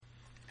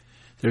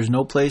There's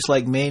no place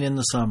like Maine in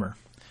the summer.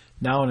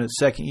 Now in its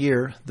second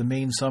year, the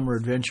Maine Summer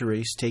Adventure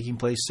Race, taking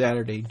place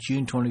Saturday,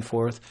 June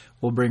 24th,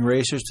 will bring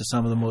racers to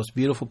some of the most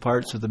beautiful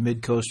parts of the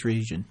Mid-Coast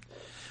region.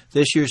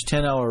 This year's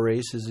 10-hour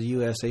race is the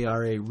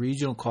USARA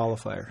Regional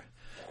Qualifier.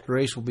 The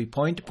race will be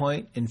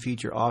point-to-point and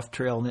feature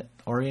off-trail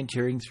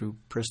orienteering through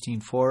pristine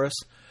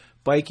forests,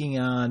 biking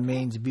on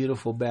Maine's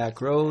beautiful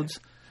back roads,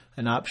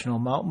 an optional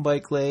mountain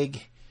bike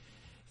leg,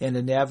 and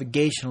a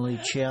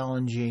navigationally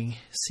challenging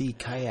sea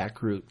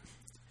kayak route.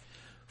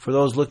 For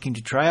those looking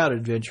to try out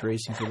adventure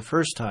racing for the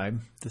first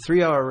time, the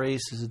 3-hour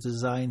race is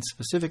designed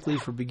specifically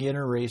for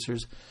beginner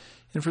racers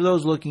and for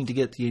those looking to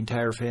get the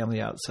entire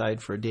family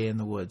outside for a day in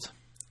the woods.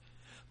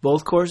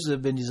 Both courses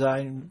have been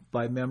designed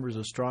by members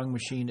of Strong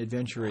Machine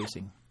Adventure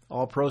Racing.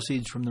 All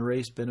proceeds from the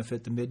race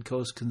benefit the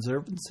Mid-Coast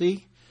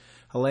Conservancy,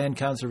 a land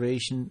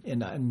conservation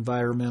and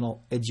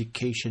environmental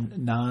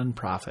education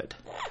nonprofit.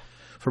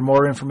 For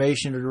more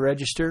information or to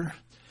register,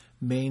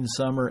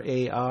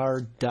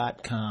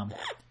 MaineSummerAR.com.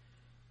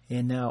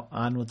 And now,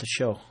 on with the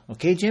show.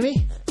 Okay,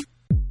 Jimmy?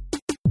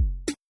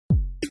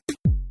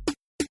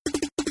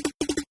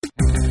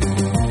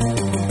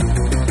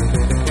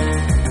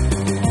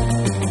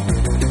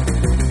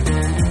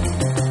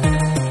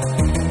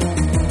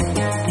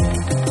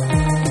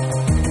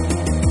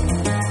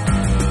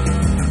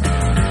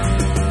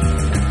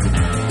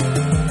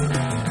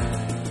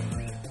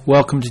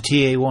 Welcome to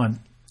TA1,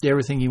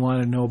 everything you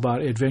want to know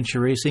about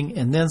adventure racing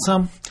and then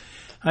some.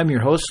 I'm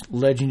your host,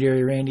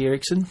 legendary Randy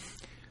Erickson,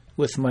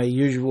 with my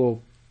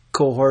usual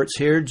cohorts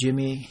here,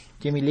 Jimmy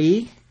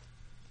Lee,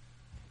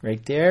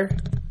 right there.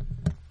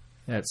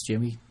 That's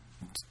Jimmy,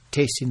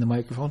 tasting the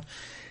microphone.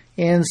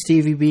 And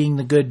Stevie being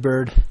the good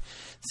bird,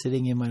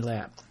 sitting in my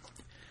lap.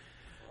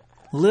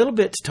 A little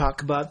bit to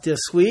talk about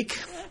this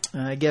week.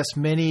 I guess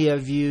many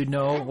of you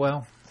know,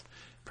 well,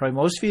 probably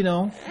most of you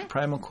know,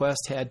 Primal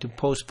Quest had to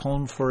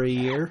postpone for a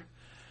year.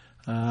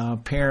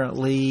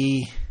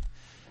 Apparently,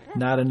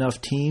 not enough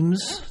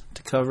teams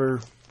to cover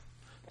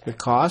the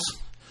costs.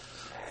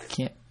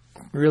 Can't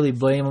really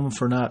blame them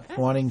for not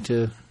wanting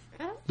to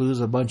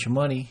lose a bunch of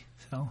money.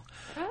 So,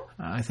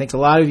 I think a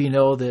lot of you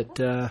know that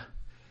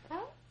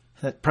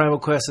that Primal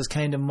Quest is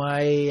kind of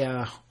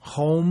my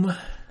home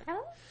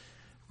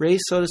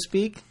race, so to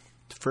speak.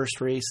 The first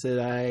race that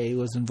I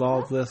was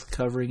involved with,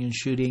 covering and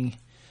shooting,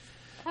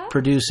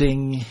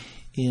 producing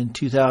in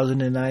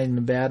 2009 in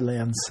the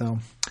Badlands. So,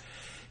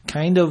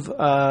 kind of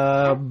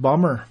a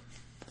bummer,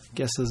 I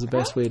guess is the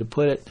best way to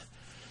put it.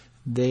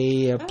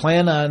 They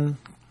plan on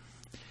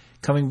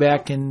coming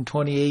back in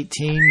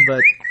 2018,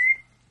 but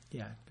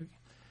yeah,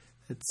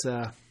 it's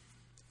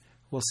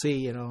we'll see.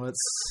 You know,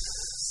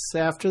 it's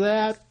after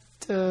that.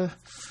 I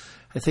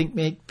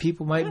think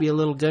people might be a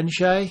little gun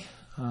shy.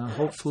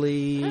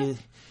 Hopefully,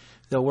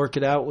 they'll work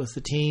it out with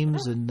the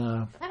teams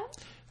and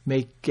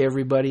make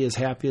everybody as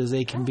happy as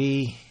they can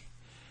be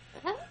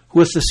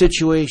with the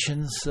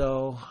situation.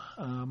 So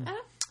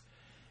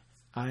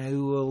I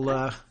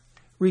will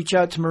reach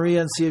out to Maria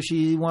and see if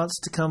she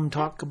wants to come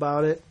talk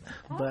about it.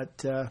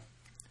 But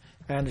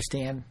I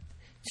understand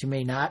she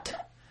may not.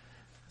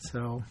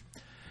 So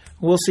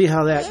we'll see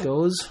how that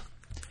goes.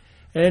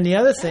 And the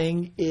other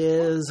thing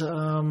is,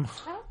 it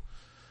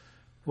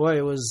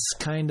was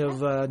kind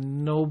of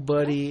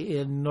nobody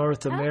in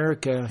North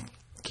America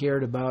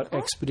cared about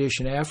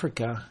Expedition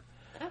Africa,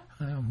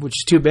 which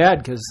is too bad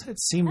because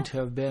it seemed to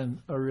have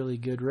been a really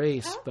good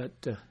race.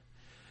 But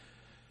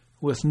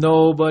with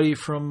nobody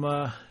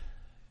from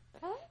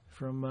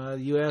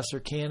U.S. or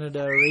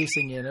Canada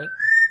racing in it,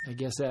 I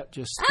guess that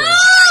just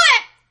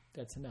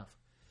that's enough.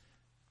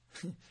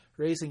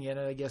 Racing in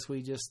it, I guess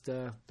we just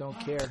don't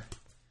care.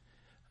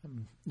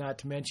 Not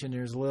to mention,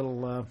 there's a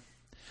little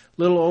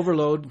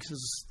overload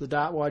because the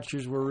dot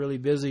watchers were really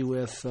busy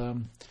with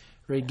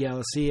Raid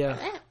Galicia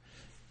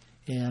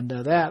and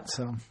that.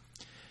 So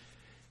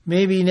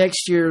maybe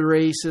next year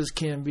races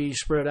can be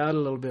spread out a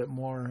little bit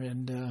more,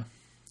 and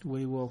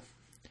we will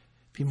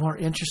be more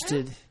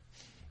interested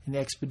in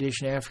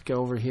Expedition Africa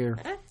over here.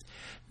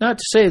 Not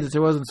to say that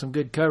there wasn't some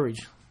good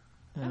coverage.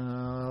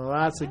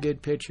 Lots of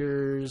good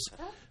pictures.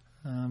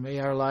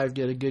 AR Live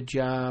did a good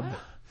job.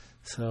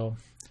 So,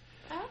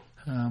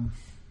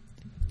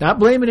 not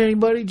blaming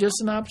anybody,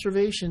 just an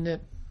observation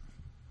that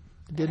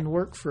it didn't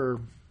work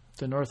for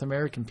the North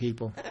American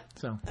people.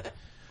 So,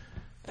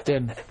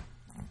 then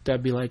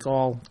that'd be like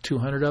all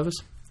 200 of us.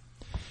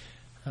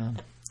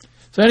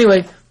 So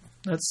anyway,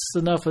 that's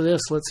enough of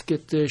this. Let's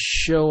get this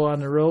show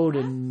on the road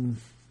and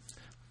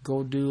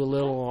go do a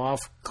little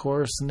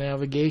off-course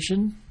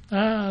navigation.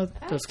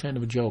 That's kind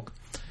of a joke.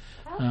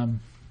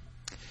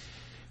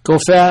 Go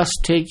fast,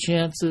 take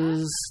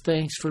chances.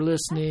 Thanks for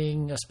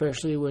listening,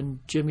 especially when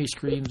Jimmy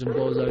screams and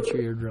blows out your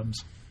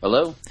eardrums.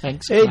 Hello?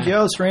 Thanks. Hey,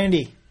 Joe, it's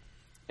Randy.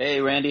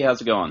 Hey, Randy, how's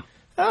it going?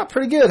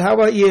 Pretty good. How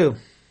about you?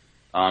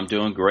 I'm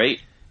doing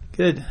great.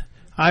 Good.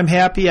 I'm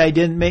happy I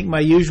didn't make my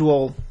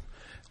usual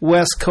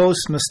West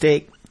Coast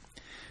mistake.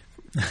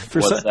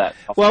 What's that?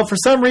 Well, for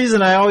some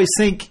reason, I always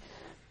think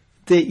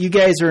that you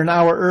guys are an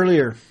hour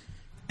earlier.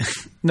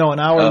 No, an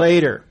hour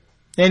later.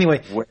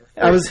 Anyway, where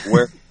are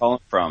you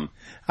calling from?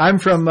 I'm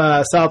from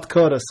South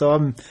Dakota, so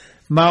I'm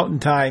mountain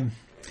time.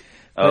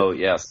 Oh,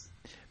 yes.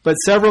 But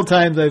several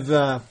times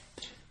I've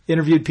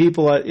interviewed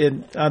people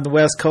on the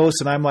West Coast,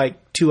 and I'm like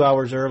 2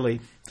 hours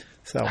early.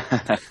 So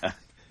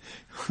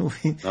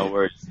no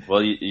worries.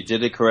 Well, you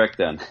did it correct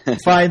then.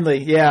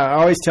 Finally, yeah. I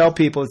always tell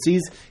people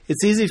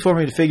it's easy for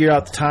me to figure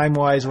out the time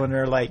wise when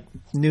they're like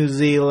New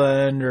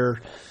Zealand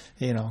or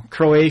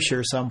Croatia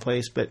or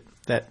someplace, but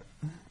that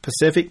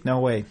Pacific, no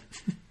way.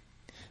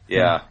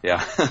 Yeah.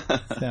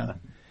 So,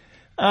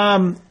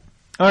 all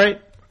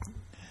right.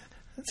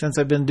 Since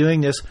I've been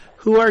doing this,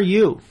 who are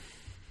you?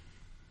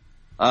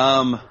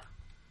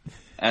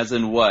 As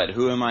in what?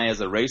 Who am I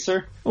as a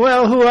racer?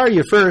 Well, who are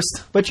you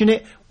first? What's your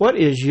name? What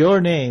is your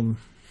name?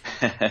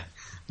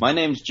 My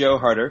name's Joe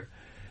Harder,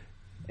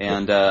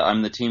 and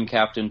I'm the team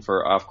captain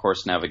for Off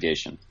Course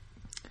Navigation.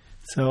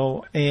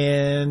 So,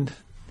 and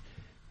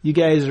you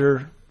guys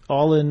are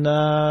all in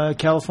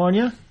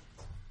California?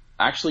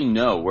 Actually,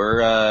 no.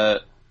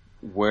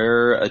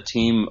 We're a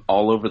team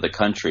all over the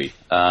country.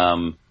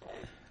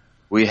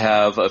 We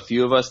have a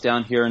few of us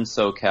down here in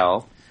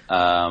SoCal.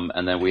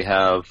 And then we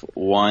have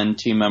one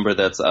team member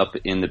that's up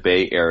in the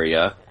Bay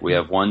Area. We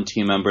have one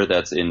team member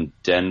that's in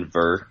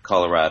Denver,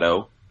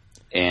 Colorado,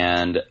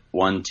 and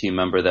one team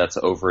member that's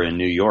over in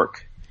New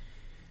York.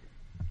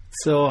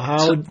 So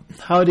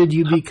how did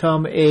you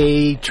become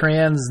a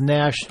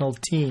transnational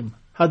team?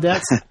 How'd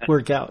that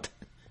work out?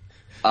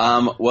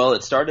 Well,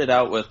 it started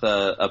out with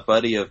a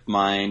buddy of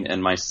mine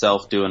and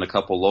myself doing a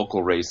couple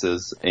local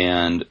races,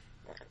 and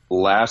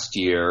last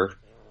year,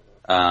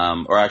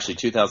 or actually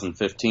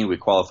 2015, we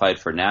qualified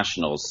for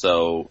nationals.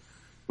 So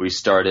we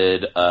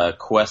started a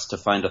quest to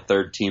find a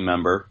third team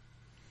member.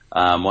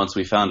 Once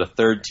we found a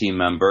third team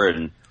member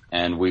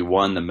and we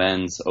won the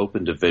men's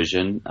open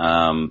division,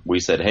 we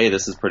said, hey,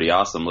 this is pretty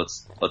awesome.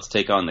 Let's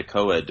take on the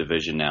co-ed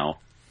division now.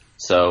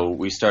 So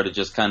we started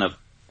just kind of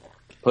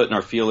putting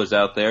our feelers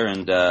out there,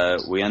 and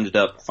we ended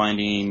up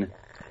finding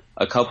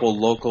a couple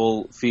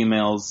local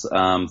females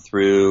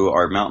through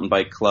our mountain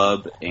bike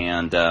club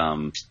and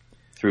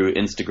through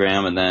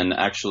Instagram. And then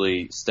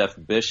actually Steph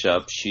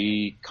Bishop,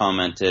 she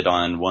commented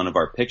on one of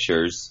our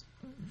pictures,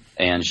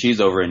 and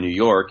she's over in New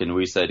York, and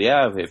we said,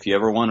 yeah, if you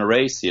ever want to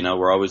race,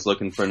 we're always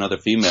looking for another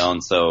female.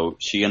 And so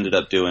she ended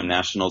up doing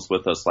nationals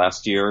with us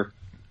last year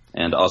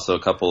and also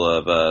a couple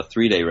of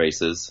 3-day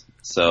races.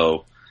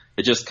 So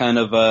it just kind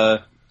of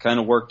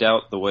worked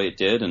out the way it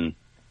did,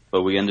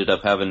 but we ended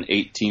up having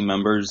 8 team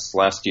members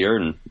last year,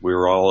 and we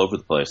were all over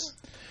the place.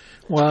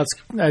 Well,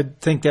 I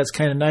think that's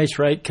kind of nice,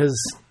 right? Because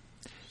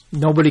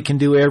nobody can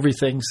do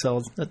everything,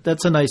 so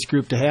that's a nice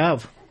group to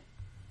have.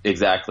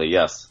 Exactly,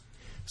 yes.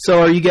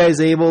 So are you guys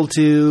able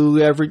to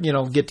ever,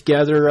 get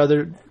together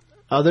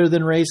other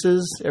than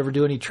races? Ever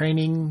do any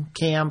training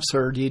camps,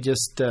 or do you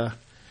just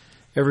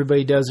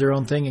everybody does their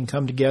own thing and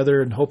come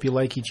together and hope you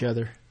like each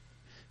other?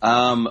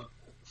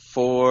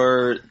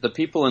 For the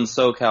people in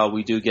SoCal,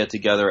 we do get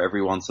together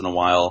every once in a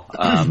while.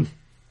 I'm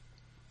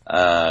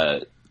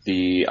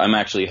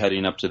actually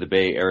heading up to the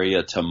Bay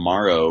Area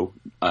tomorrow,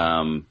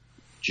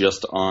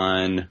 just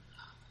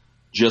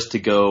to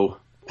go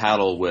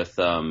paddle with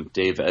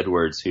Dave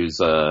Edwards, who's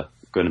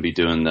going to be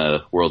doing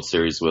the World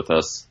Series with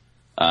us.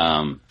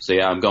 So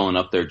yeah, I'm going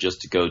up there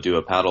just to go do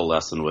a paddle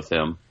lesson with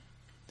him.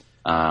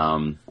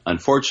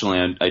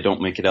 Unfortunately, I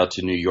don't make it out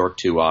to New York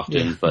too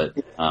often, but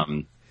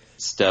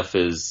Steph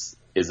is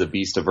a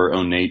beast of her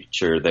own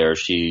nature there.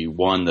 She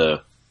won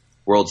the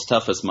world's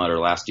toughest mudder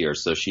last year,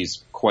 so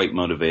she's quite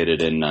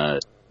motivated in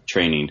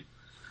training.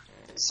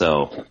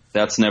 So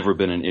that's never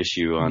been an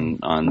issue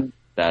on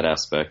that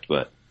aspect.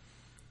 But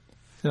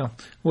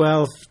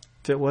well,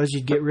 if it was,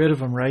 you'd get rid of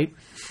them, right?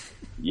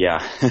 Yeah.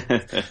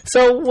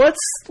 So what's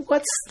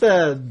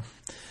the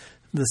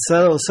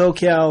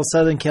SoCal,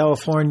 Southern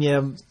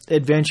California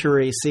adventure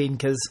racing?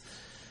 Because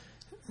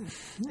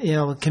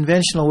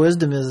conventional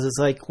wisdom is it's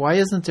like, why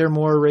isn't there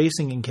more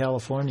racing in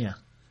California?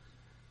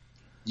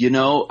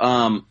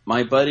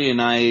 My buddy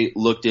and I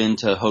looked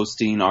into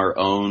hosting our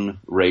own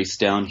race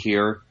down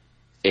here,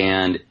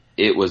 and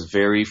it was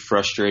very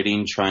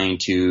frustrating trying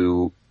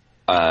to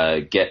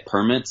get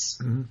permits.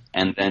 Mm-hmm.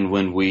 And then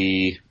when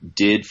we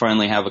did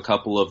finally have a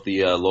couple of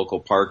the local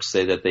parks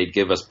say that they'd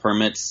give us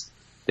permits,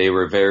 they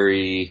were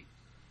very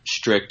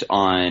strict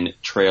on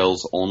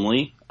trails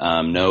only,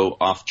 no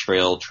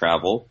off-trail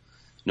travel,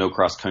 no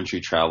cross-country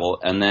travel.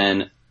 And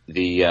then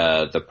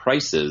the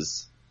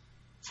prices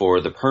for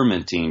the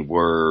permitting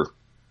were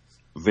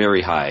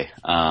very high.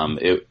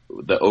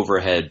 The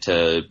overhead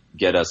to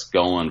get us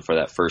going for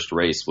that first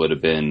race would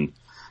have been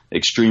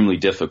extremely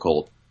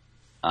difficult.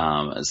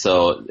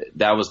 So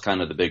that was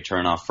kind of the big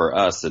turnoff for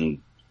us. And,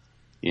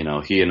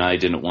 he and I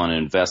didn't want to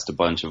invest a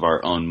bunch of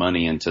our own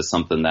money into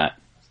something that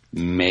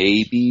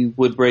maybe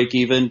would break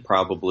even.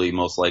 Probably,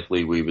 most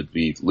likely, we would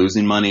be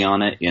losing money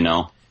on it,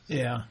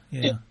 Yeah.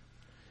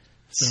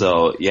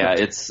 So yeah,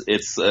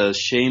 it's a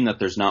shame that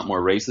there's not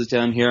more races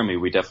down here. I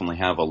mean, we definitely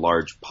have a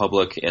large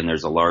public and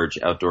there's a large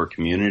outdoor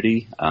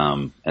community,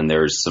 and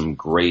there's some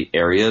great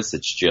areas.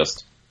 It's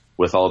just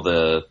with all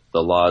the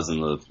laws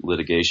and the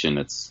litigation,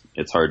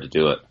 it's hard to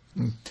do it.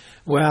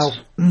 Well,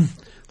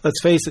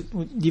 let's face it,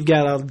 you've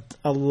got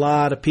a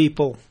lot of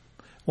people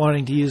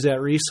wanting to use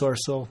that resource,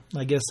 so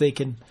I guess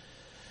the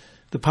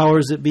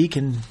powers that be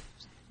can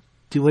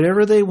do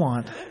whatever they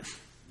want.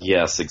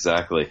 Yes,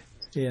 exactly.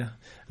 Yeah.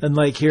 And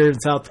like here in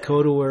South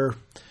Dakota where,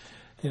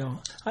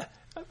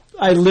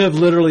 I live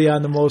literally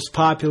on the most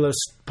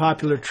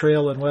popular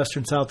trail in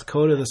western South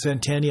Dakota, the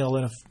Centennial,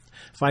 and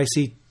if I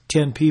see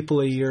 10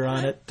 people a year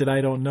on it that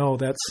I don't know,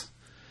 that's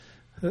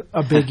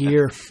a big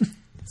year.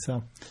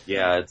 So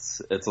yeah,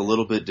 it's a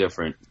little bit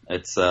different.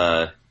 It's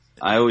I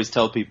always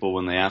tell people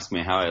when they ask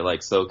me how I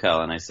like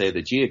SoCal, and I say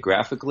that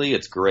geographically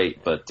it's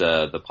great, but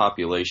the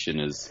population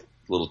is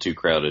a little too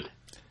crowded.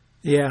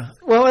 Yeah,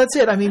 well, that's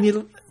it. I mean,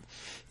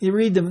 you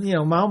read the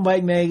mountain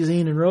bike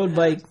magazine and road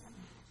bike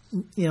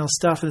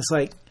stuff, and it's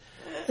like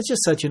it's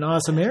just such an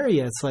awesome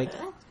area. It's like,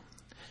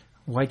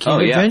 why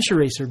can't Adventure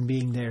Racer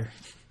being there?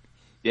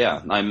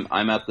 Yeah,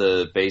 I'm at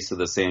the base of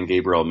the San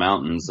Gabriel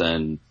Mountains,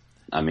 and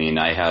I mean,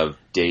 I have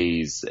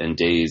days and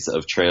days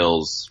of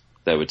trails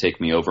that would take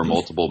me over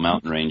multiple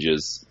mountain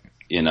ranges,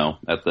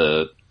 at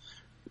the,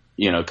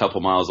 a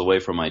couple miles away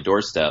from my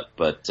doorstep.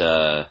 But,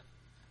 to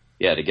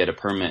get a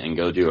permit and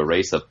go do a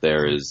race up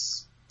there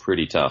is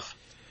pretty tough.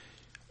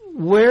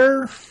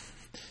 All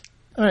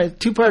right,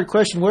 two-part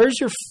question. Where's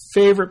your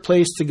favorite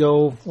place to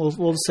go?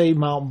 We'll say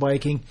mountain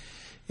biking.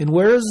 And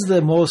where is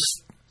the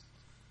most,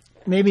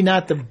 maybe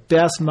not the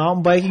best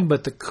mountain biking,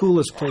 but the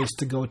coolest place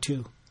to go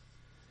to?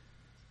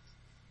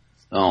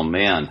 Oh,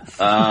 man.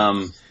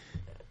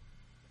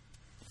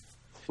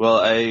 Well,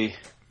 I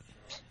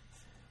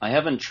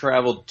haven't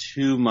traveled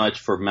too much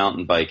for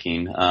mountain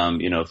biking,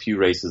 a few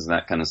races and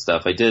that kind of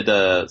stuff. I did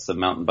some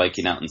mountain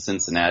biking out in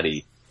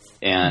Cincinnati,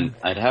 and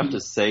I'd have to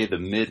say the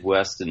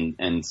Midwest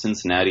and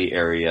Cincinnati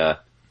area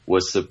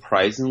was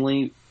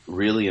surprisingly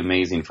really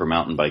amazing for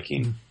mountain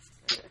biking.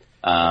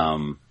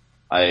 I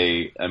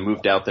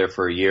moved out there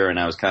for a year, and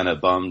I was kind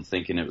of bummed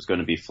thinking it was going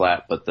to be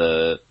flat, but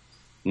the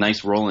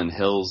nice rolling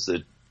hills,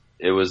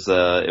 it was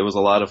a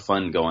lot of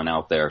fun going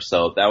out there.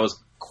 So that was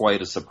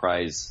quite a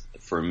surprise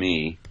for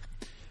me.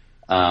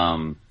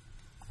 Well,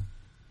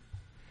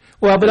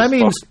 but I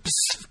mean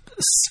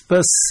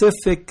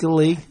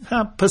specifically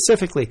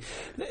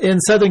in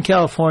Southern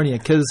California,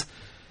 because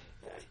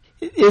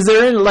is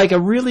there like a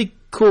really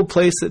cool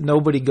place that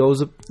nobody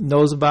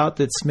knows about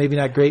that's maybe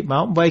not great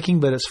mountain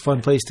biking, but it's a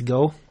fun place to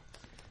go?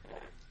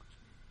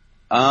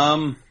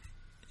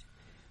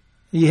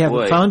 You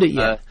haven't found it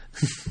yet.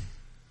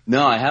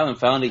 No, I haven't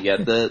found it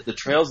yet. The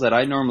trails that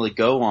I normally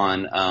go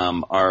on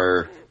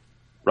are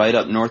right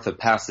up north of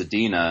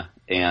Pasadena,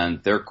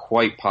 and they're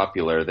quite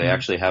popular. They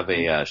actually have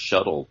a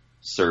shuttle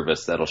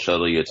service that'll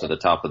shuttle you to the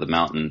top of the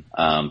mountain.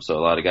 So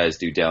a lot of guys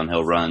do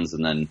downhill runs,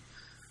 and then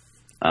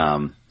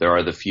there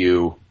are the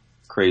few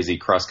crazy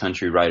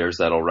cross-country riders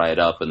that'll ride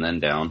up and then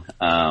down.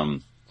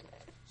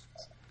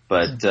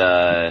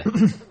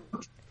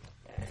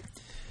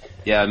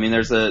 Yeah, I mean,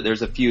 there's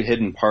a few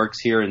hidden parks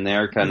here and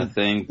there kind of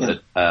thing,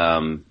 but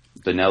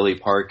Benelli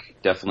Park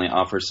definitely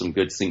offers some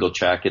good single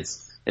track.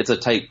 It's a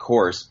tight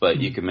course, but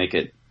you can make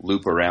it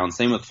loop around.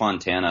 Same with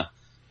Fontana,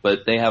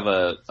 but they have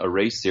a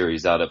race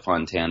series out at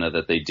Fontana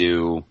that they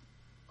do,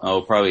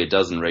 probably a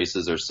dozen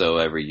races or so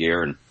every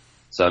year. And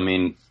so, I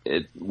mean,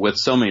 with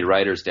so many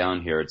riders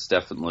down here, it's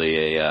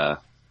definitely I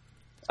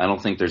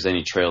don't think there's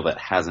any trail that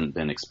hasn't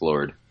been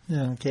explored.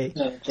 Okay.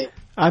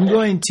 I'm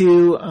going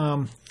to,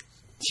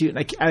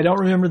 I don't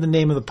remember the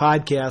name of the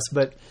podcast,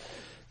 but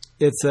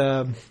it's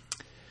a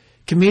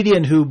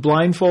comedian who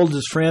blindfolds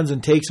his friends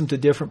and takes them to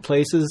different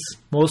places,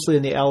 mostly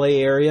in the LA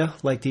area,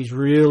 like these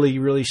really,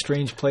 really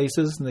strange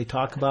places, and they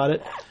talk about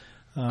it.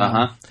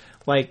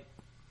 Like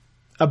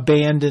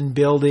abandoned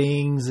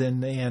buildings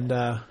and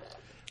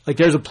like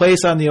there's a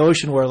place on the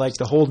ocean where like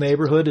the whole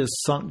neighborhood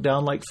is sunk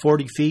down like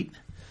 40 feet.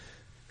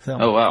 So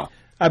oh, wow.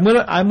 I'm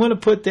gonna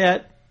put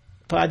that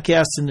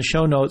podcast in the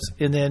show notes,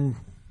 and then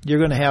you're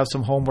going to have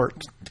some homework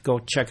to go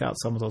check out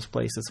some of those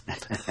places.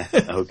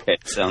 Okay,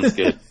 sounds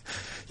good.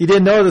 You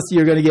didn't know that you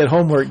were going to get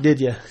homework, did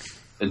you?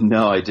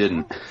 No, I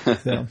didn't.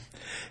 So,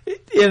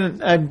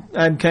 and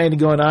I'm kind of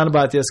going on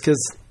about this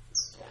because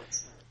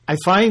I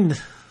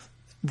find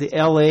the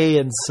L.A.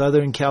 and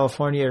Southern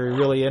California area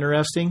really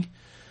interesting.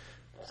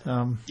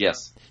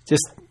 Yes.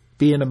 Just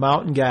being a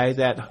mountain guy,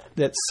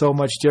 that's so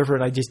much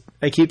different.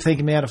 I keep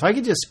thinking, man, if I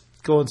could just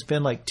go and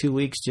spend like 2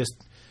 weeks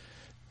just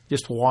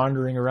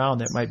wandering around,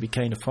 that might be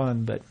kind of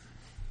fun. But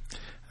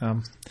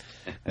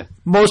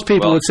most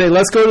people would say,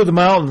 let's go to the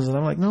mountains. And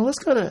I'm like, no, let's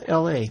go to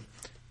L.A.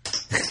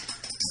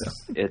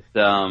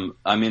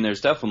 I mean,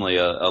 there's definitely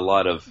a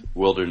lot of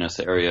wilderness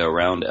area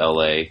around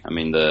L.A. I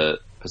mean, the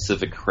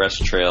Pacific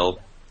Crest Trail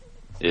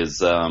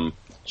is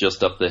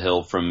just up the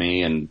hill from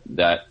me, and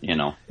that,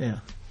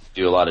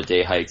 do a lot of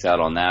day hikes out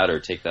on that or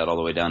take that all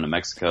the way down to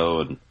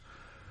Mexico. And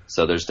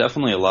so there's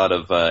definitely a lot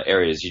of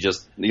areas.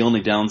 The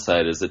only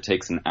downside is it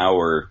takes an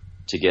hour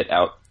to get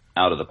out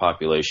of the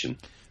population.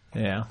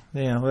 Yeah.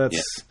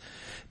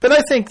 But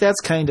I think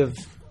that's kind of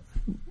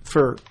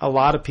for a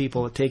lot of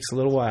people, it takes a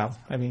little while.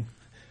 I mean,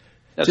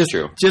 That's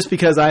true. Just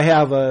because I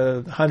have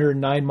a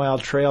 109-mile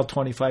trail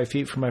 25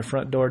 feet from my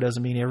front door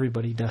doesn't mean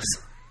everybody does.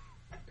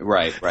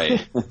 Right.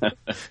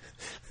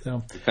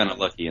 So You're kind of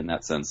lucky in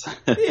that sense.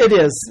 it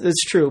is.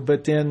 It's true.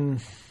 But then,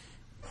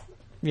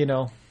 you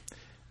know,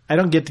 I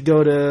don't get to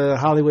go to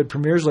Hollywood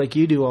premieres like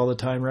you do all the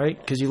time, right?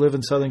 Because you live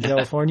in Southern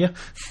California.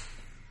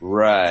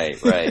 Right.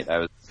 I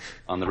was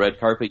on the red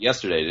carpet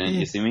yesterday. Didn't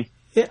you see me?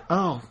 Yeah.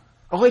 Oh,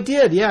 I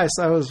did. Yes,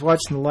 I was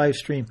watching the live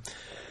stream.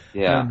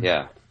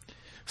 Yeah.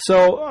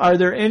 So, are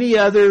there any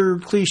other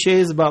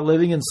cliches about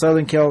living in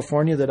Southern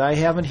California that I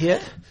haven't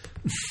hit?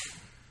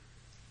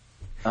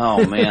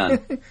 Oh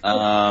man.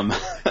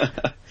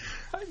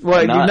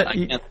 Well,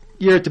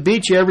 you're at the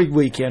beach every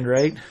weekend,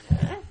 right?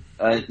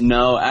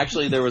 No,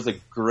 actually, there was a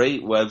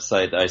great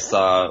website I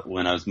saw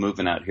when I was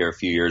moving out here a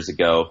few years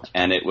ago,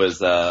 and it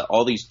was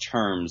all these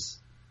terms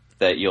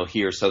that you'll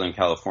hear Southern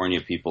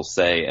California people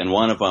say, and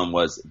one of them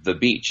was the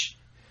beach,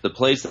 the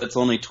place that's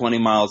only 20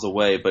 miles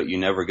away, but you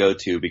never go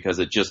to because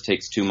it just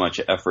takes too much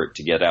effort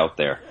to get out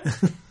there.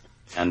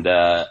 And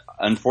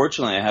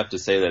unfortunately, I have to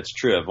say that's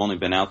true. I've only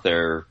been out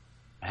there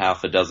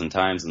half a dozen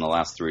times in the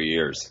last 3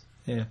 years.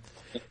 Yeah.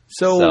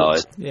 So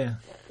yeah,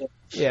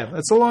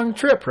 that's a long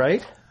trip,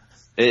 right?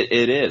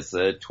 It is.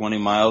 20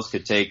 miles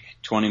could take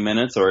 20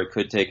 minutes, or it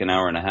could take an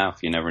hour and a half.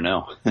 You never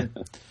know.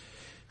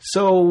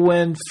 So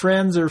when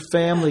friends or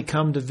family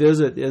come to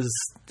visit, is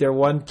there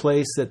one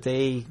place that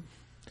they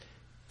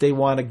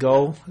want to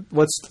go?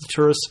 What's the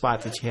tourist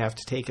spot that you have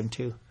to take them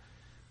to?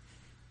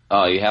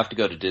 Oh, you have to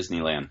go to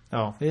Disneyland.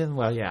 Oh,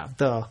 well, yeah,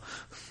 duh.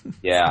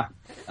 Yeah.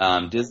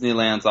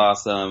 Disneyland's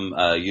awesome.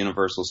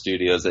 Universal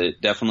Studios,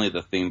 definitely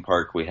the theme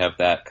park. We have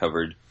that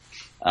covered.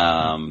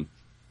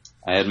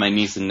 I had my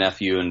niece and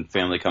nephew and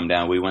family come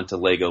down. We went to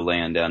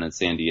Legoland down in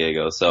San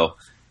Diego. So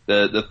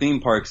the theme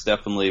parks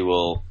definitely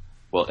will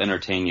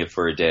entertain you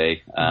for a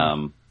day.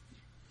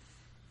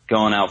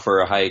 Going out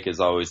for a hike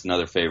is always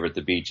another favorite.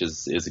 The beach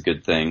is a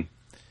good thing.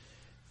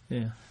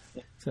 Yeah.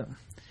 So,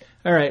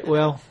 all right.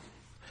 Well,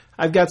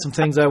 I've got some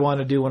things I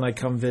want to do when I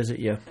come visit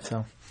you.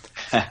 So.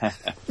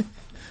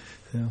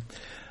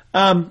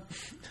 All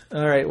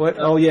right. What?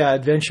 Oh yeah,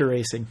 adventure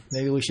racing.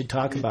 Maybe we should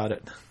talk about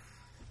it.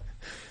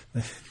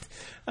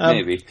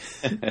 Maybe.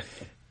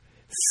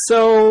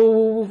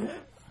 So,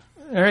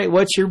 all right.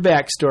 What's your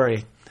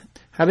backstory?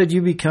 How did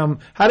you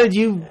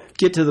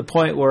get to the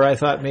point where I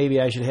thought maybe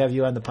I should have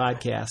you on the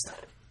podcast?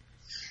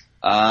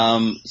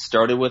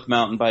 Started with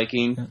mountain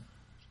biking.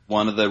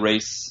 One of the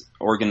race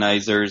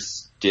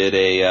organizers did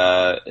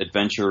a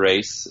adventure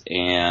race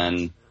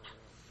and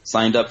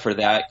signed up for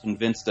that.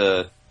 Convinced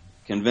a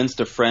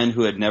friend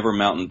who had never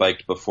mountain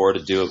biked before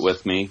to do it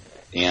with me,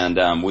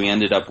 and we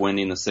ended up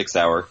winning the 6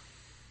 hour.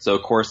 So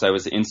of course I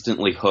was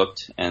instantly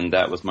hooked, and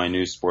that was my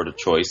new sport of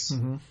choice.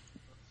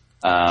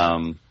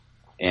 Mm-hmm.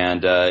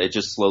 And it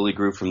just slowly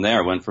grew from there.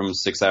 I went from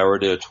 6 hour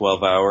to a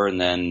 12 hour, and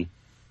then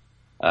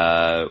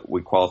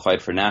we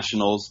qualified for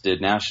nationals, did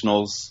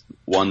nationals,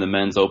 won the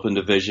men's open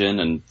division,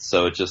 and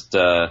so it just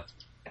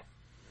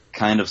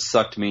kind of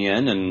sucked me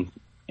in,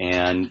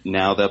 and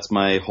now that's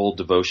my whole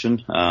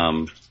devotion.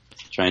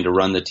 Trying to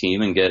run the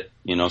team and get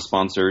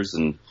sponsors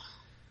and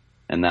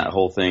that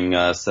whole thing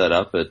set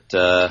up.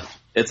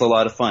 It's a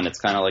lot of fun. It's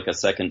kind of like a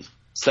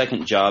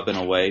second job in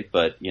a way,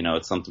 but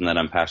it's something that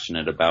I'm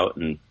passionate about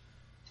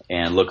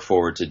and look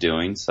forward to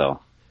doing.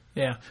 So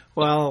yeah,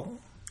 well,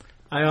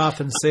 I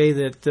often say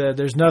that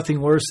there's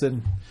nothing worse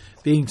than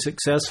being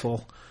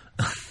successful.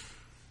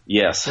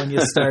 Yes, when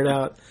you start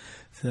out.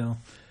 So,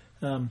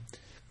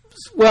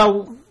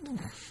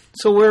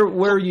 so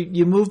where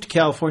you moved to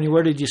California?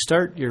 Where did you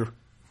start your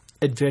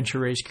adventure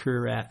race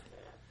career at?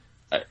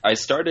 I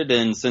started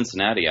in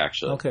Cincinnati,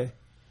 actually. Okay.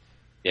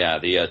 Yeah,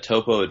 the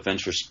Topo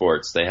Adventure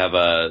Sports. They have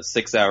a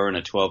 6 hour and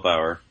a 12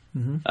 hour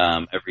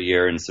every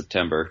year in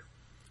September.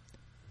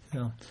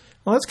 Yeah.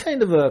 Well, that's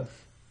kind of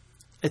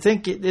I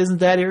think, isn't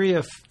that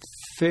area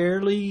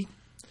fairly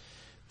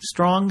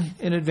strong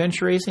in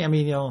adventure racing? I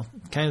mean,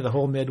 kind of the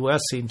whole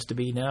Midwest seems to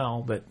be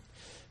now, but.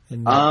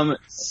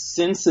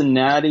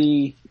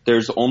 Cincinnati,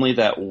 there's only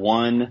that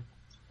one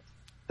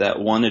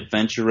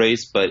adventure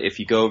race, but if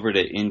you go over to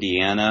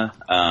Indiana,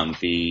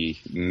 the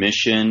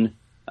Mission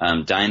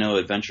Dino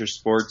Adventure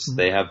Sports,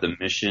 they have the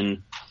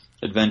Mission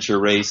Adventure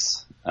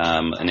Race,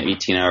 an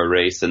 18-hour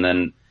race, and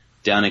then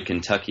down in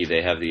Kentucky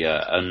they have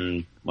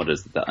the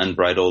the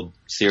Unbridled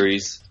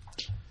Series.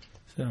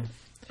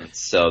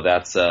 So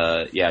that's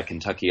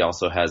Kentucky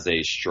also has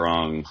a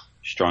strong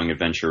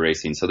adventure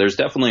racing. So there's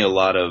definitely a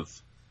lot of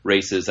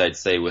races, I'd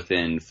say,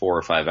 within 4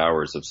 or 5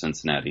 hours of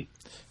Cincinnati.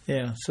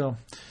 Yeah. So.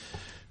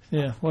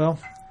 Yeah, well,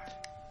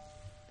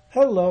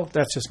 hello.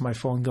 That's just my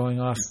phone going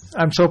off.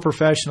 I'm so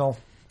professional.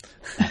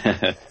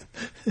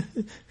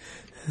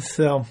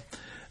 So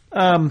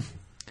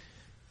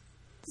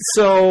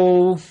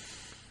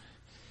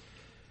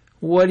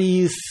what do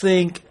you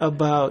think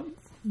about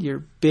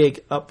your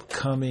big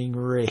upcoming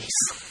race?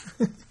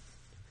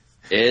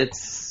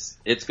 It's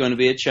going to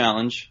be a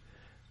challenge.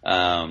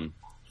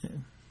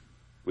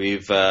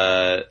 We've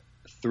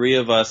three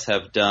of us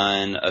have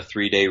done a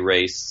 3-day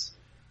race.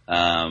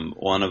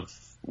 One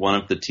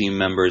of the team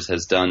members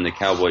has done the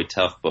Cowboy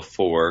Tough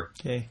before.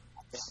 Okay.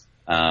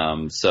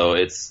 So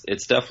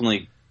it's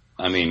definitely,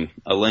 I mean,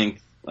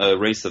 a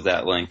race of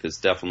that length is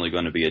definitely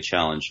going to be a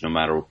challenge, no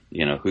matter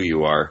who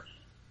you are.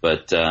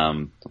 But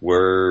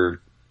we're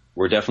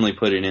definitely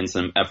putting in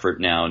some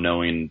effort now,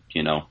 knowing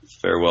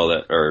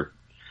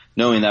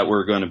knowing that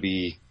we're going to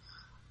be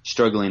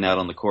struggling out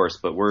on the course.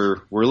 But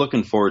we're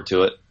looking forward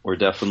to it. We're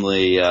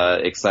definitely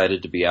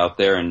excited to be out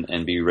there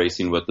and be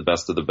racing with the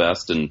best of the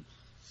best and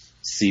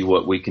see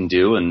what we can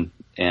do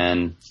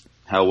and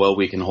how well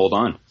we can hold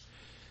on.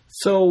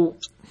 So,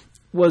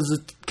 was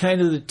it kind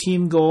of the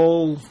team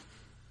goal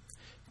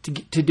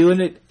to do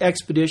an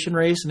expedition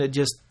race, and it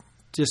just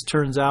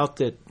turns out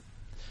that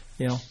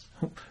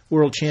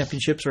world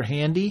championships are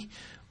handy,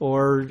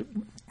 or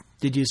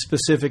did you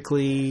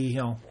specifically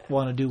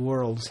want to do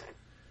worlds?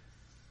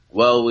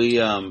 Well,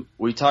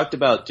 we talked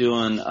about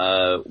doing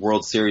a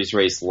World Series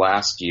race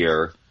last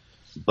year,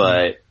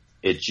 but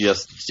it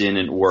just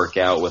didn't work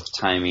out with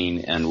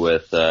timing and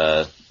with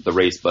the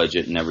race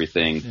budget and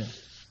everything. Yeah.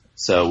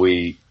 So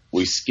we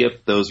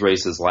skipped those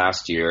races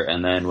last year,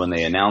 and then when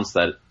they announced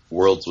that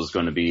Worlds was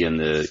going to be in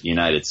the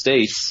United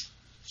States,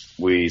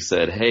 we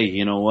said, hey,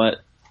 you know what?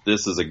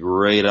 This is a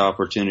great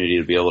opportunity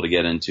to be able to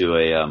get into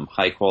a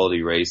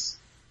high-quality race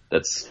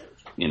that's,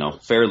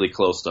 fairly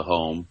close to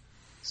home.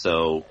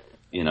 So,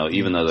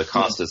 even though the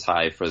cost is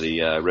high for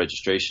the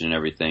registration and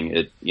everything,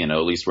 at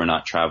least we're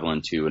not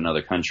traveling to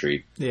another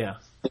country. Yeah.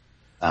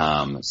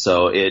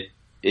 So it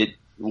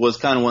was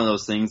kind of one of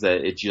those things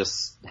that it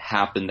just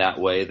happened that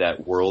way,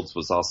 that Worlds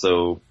was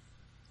also,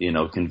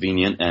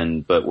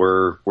 convenient, but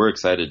we're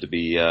excited to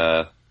be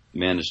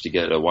managed to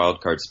get a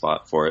wild card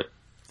spot for it.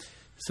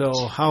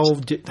 So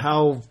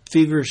how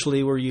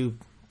feverishly were you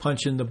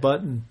punching the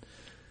button,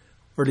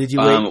 or did you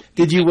wait?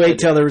 Did you wait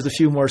till there was a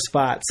few more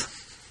spots?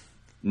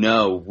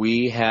 No,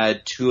 we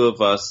had two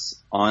of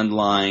us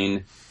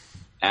online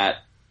at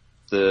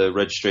the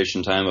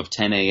registration time of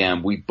 10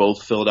 a.m. We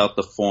both filled out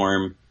the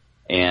form,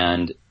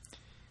 and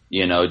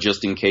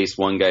just in case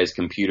one guy's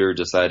computer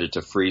decided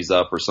to freeze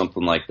up or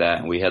something like that,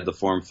 and we had the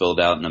form filled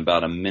out in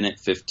about a minute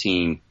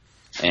 15,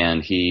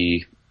 and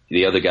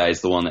the other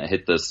guy's the one that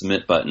hit the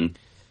submit button.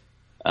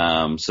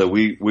 So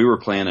we were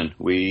planning.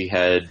 We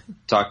had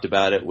talked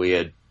about it. We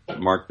had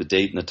marked the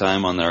date and the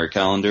time on our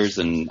calendars,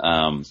 and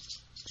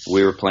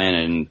we were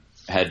planning,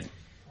 had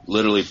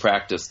literally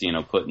practiced,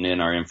 putting in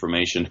our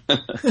information.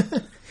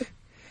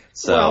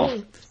 So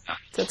well,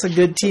 that's a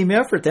good team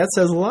effort. That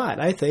says a lot,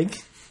 I think.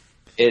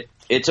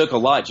 It took a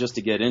lot just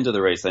to get into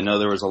the race. I know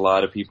there was a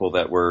lot of people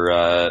that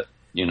were,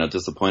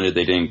 disappointed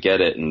they didn't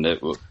get it, and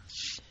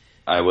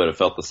I would have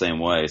felt the same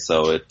way.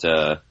 So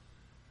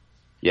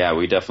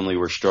we definitely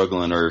were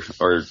struggling, or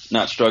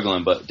not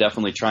struggling, but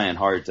definitely trying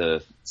hard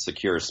to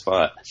secure a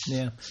spot.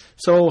 Yeah.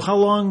 So how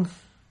long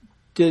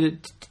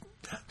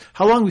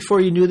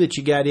before you knew that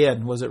you got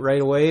in? Was it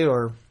right away,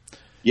 or?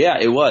 Yeah,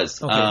 it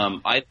was. Okay.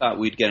 I thought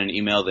we'd get an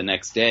email the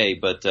next day,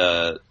 but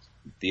the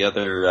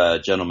other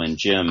gentleman,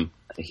 Jim,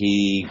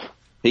 he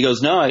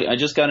goes, no, I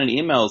just got an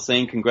email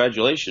saying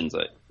congratulations,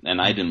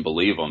 and I didn't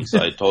believe him, so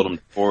I told him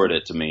to forward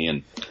it to me,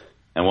 and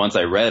once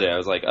I read it, I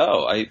was like,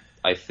 oh,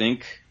 I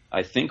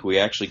think we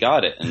actually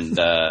got it, and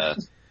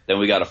then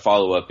we got a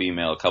follow-up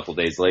email a couple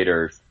days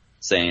later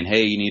saying,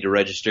 hey, you need to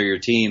register your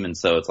team, and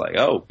so it's like,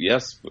 oh,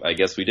 yes, I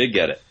guess we did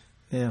get it.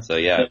 Yeah. So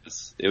yeah,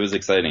 it was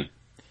exciting.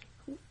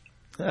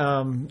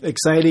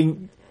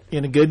 Exciting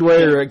in a good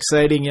way, or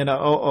exciting in a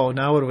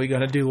now what are we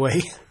going to do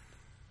way?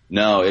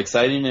 No,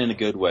 exciting in a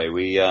good way.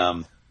 We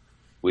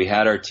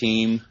had our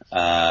team.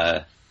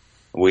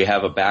 We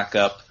have a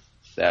backup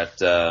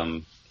that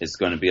is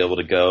going to be able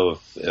to go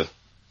if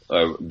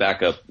a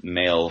backup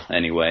male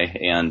anyway,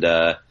 and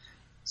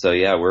so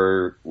yeah,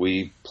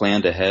 we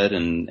planned ahead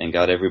and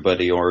got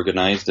everybody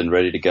organized and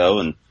ready to go,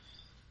 and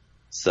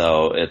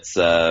so it's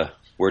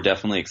we're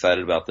definitely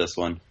excited about this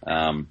one.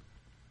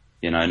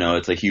 I know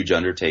it's a huge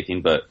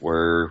undertaking, but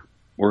we're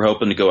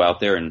hoping to go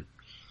out there and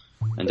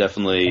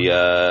definitely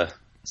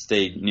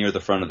stay near the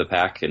front of the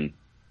pack, and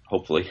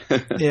hopefully.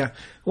 Yeah.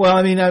 Well,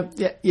 I mean,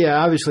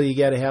 obviously you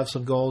got to have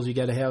some goals. You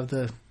got to have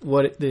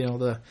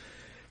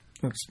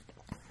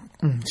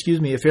excuse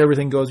me, if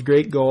everything goes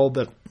great, goal.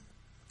 But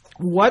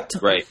what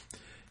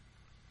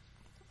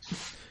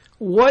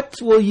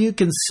will you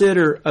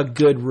consider a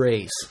good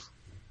race?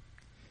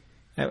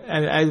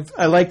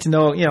 I like to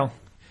know,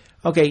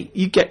 okay,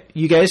 you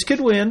guys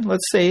could win,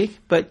 let's say,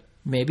 but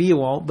maybe you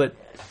won't. But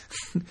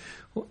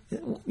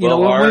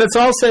when it's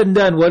all said and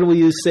done, what will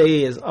you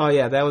say is, oh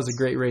yeah, that was a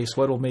great race?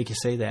 What will make you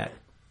say that?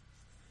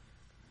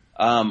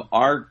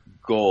 Our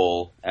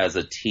goal as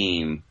a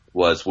team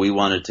was we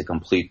wanted to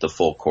complete the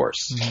full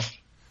course. Mm-hmm.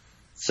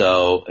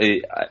 So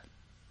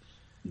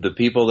the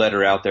people that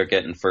are out there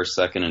getting first,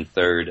 second, and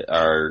third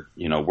are,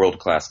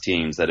 world-class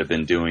teams that have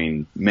been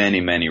doing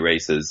many, many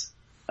races.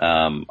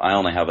 I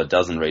only have a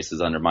dozen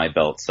races under my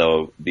belt,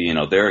 so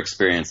their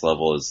experience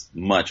level is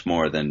much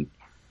more than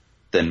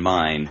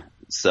mine.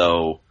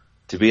 So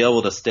to be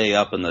able to stay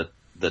up in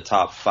the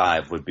top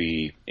 5 would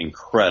be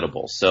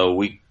incredible. So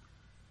we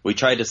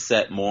tried to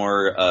set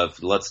more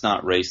of, let's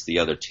not race the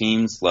other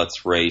teams,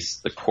 let's race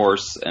the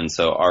course. And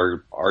so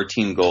our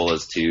team goal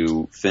is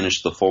to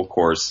finish the full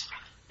course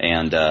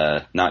and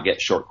not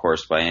get short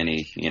coursed by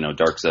any,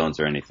 dark zones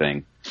or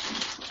anything.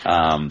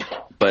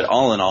 But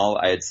all in all,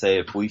 I'd say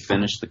if we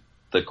finished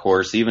the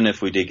course, even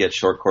if we did get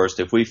short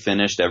coursed, if we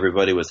finished,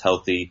 everybody was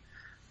healthy,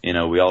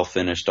 we all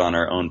finished on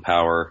our own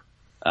power,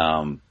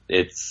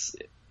 it's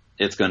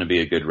going to be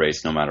a good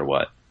race no matter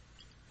what.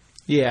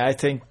 Yeah, I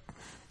think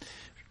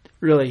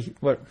really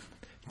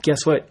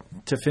guess what?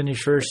 To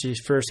finish first, you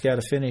first got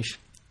to finish.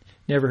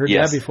 Never heard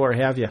that before,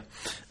 have you?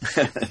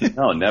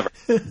 No, never.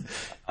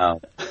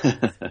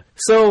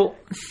 So,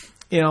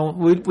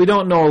 we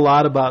don't know a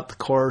lot about the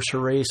course or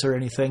race or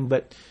anything,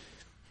 but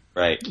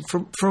right.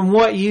 From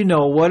what you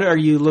know, what are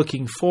you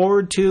looking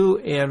forward to,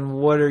 and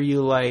what are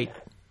you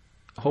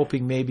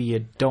hoping maybe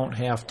you don't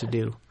have to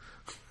do?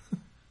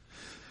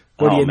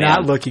 What are you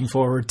not looking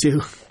forward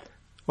to?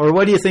 Or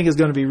what do you think is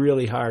going to be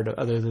really hard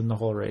other than the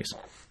whole race?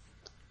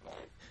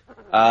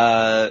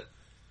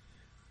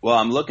 Well,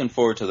 I'm looking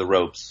forward to the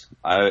ropes.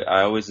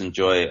 I always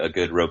enjoy a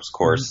good ropes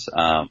course.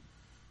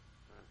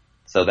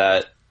 So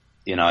that,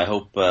 I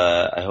hope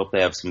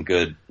they have some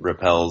good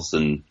rappels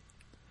and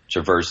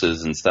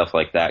traverses and stuff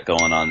like that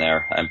going on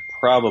there. I'm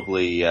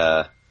probably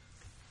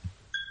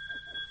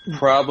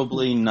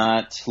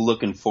not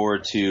looking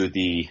forward to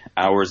the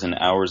hours and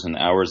hours and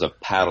hours of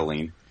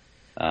paddling.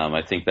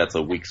 I think that's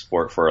a weak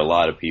sport for a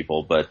lot of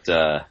people, but,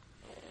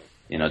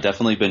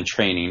 definitely been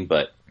training,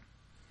 but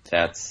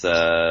that's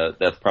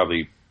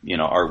probably,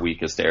 our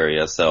weakest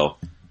area. So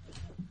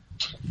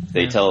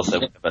they tell us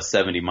that we have a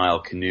 70-mile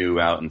canoe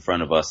out in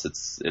front of us.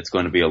 It's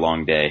going to be a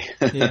long day.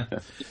 Yeah.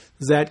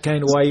 Is that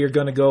kind of why you're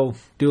going to go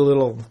do a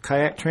little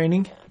kayak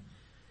training?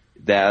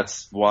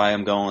 That's why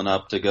I'm going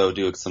up to go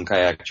do some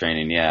kayak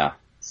training. Yeah.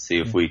 See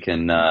if we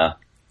can,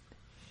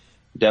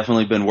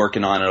 definitely been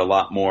working on it a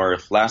lot more.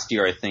 Last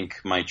year, I think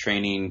my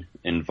training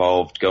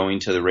involved going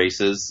to the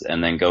races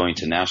and then going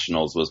to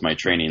nationals was my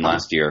training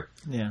last year.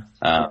 Yeah.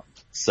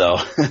 So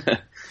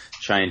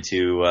trying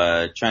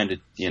to,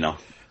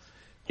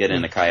 get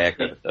in a kayak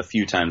a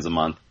few times a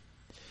month.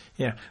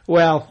 Yeah.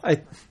 Well,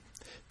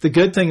 the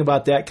good thing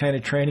about that kind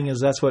of training is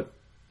that's what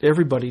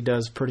everybody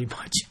does pretty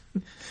much.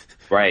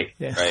 Right.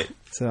 Yeah. Right.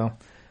 So,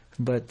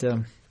 but,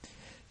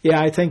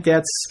 I think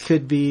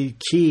could be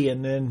key.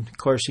 And then, of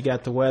course, you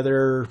got the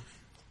weather,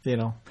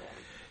 you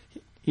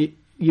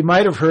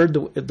might have heard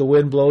the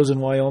wind blows in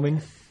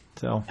Wyoming.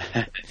 So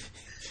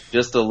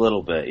just a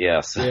little bit.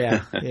 Yes.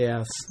 Yeah.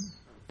 Yes.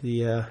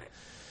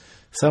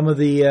 Some of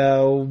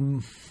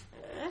the,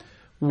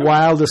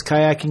 wildest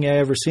kayaking I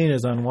ever seen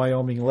is on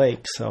Wyoming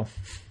Lake. So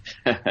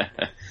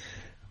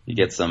you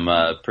get some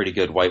pretty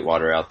good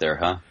whitewater out there,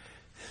 huh?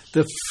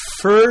 The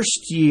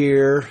first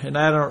year,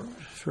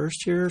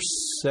 first year or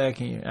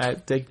second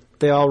year,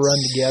 they all run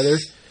together.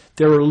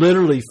 There were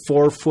literally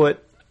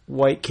 4-foot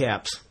white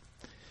caps.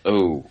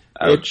 Oh,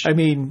 ouch.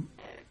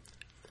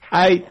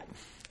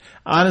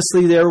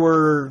 Honestly, there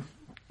were,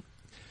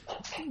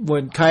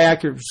 when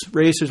kayakers,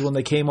 racers, when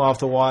they came off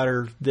the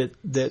water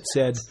that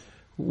said,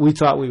 we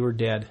thought we were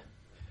dead.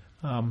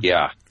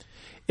 Yeah.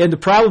 And the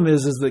problem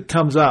is that it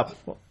comes up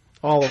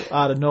all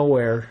out of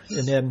nowhere.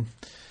 And then,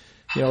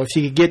 if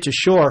you could get to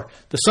shore,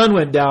 the sun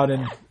went down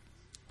and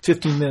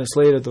 15 minutes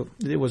later,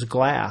 it was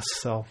glass.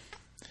 So,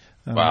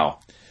 wow.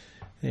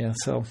 Yeah.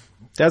 So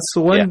that's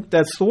the one,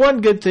 that's the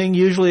one good thing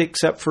usually,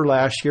 except for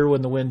last year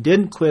when the wind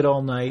didn't quit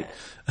all night.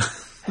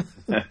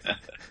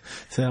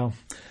 So,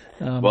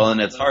 well,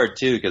 and it's hard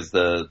too, because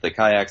the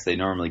kayaks they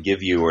normally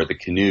give you or the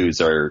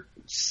canoes are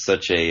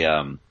such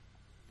a,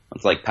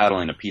 it's like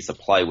paddling a piece of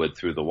plywood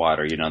through the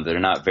water. They're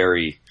not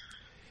very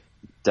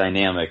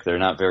dynamic. They're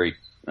not very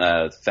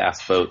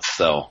fast boats.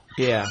 So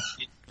yeah,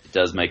 it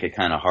does make it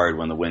kind of hard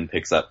when the wind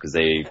picks up because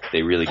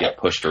they really get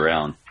pushed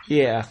around.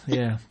 Yeah,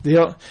 yeah.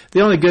 The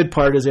only good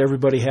part is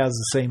everybody has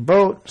the same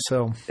boat.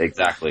 So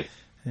exactly.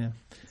 Yeah.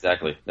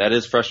 Exactly. That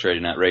is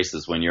frustrating at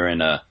races when you're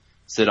in a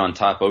sit on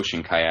top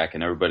ocean kayak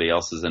and everybody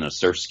else is in a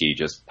surf ski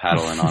just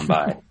paddling on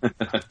by.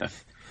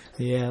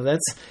 Yeah,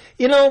 that's,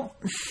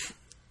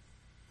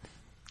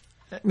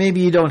 maybe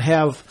you don't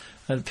have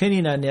an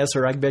opinion on this,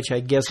 or I bet you I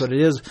guess what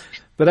it is,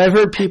 but I've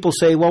heard people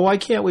say, well, why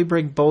can't we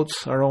bring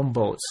our own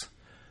boats?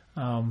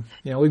 We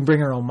can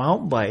bring our own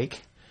mountain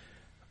bike.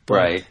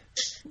 Right.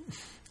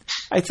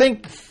 I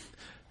think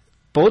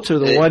boats are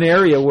the one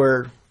area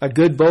where a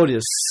good boat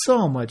is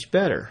so much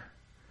better.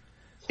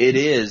 It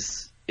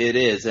is.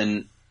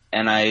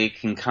 And I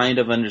can kind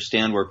of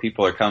understand where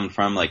people are coming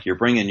from. Like, you're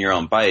bringing your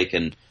own bike,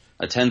 and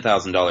a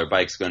 $10,000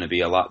 bike's going to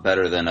be a lot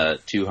better than a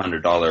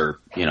 $200,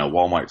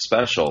 Walmart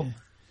special. Yeah.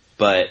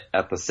 But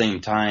at the same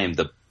time,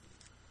 can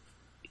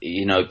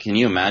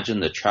you imagine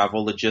the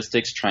travel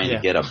logistics trying to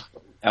get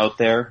out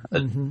there?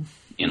 Mm-hmm.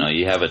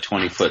 You have a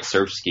 20-foot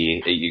surf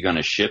ski. Are you going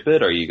to ship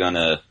it? Or are you going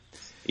to,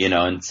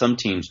 and some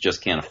teams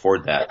just can't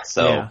afford that.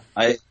 So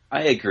I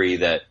agree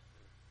that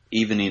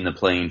evening the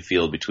playing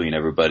field between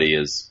everybody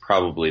is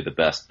probably the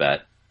best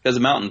bet. Because a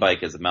mountain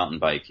bike is a mountain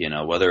bike,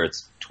 whether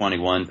it's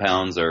 21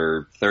 pounds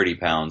or 30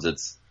 pounds,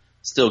 it's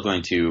still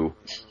going to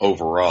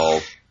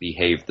overall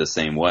behave the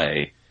same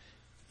way.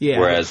 Yeah.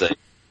 Whereas a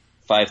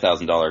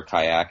 $5,000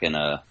 kayak and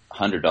a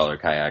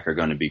 $100 kayak are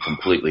going to be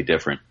completely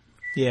different.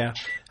 Yeah.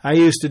 I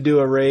used to do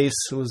a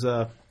race. It was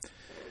a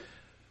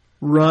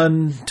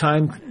run,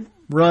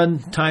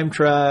 time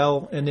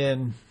trial, and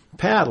then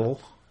paddle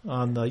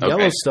on the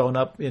Yellowstone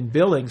up in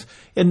Billings.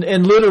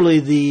 And literally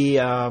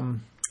the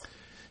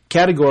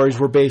categories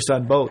were based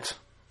on boats.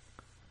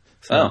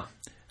 So,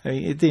 I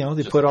mean,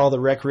 they put all the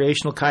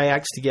recreational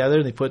kayaks together,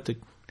 and they put the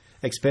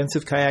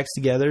expensive kayaks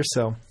together.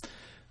 So,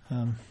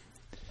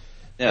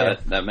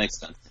 that makes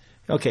sense.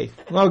 Okay,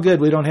 well, good.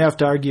 We don't have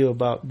to argue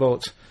about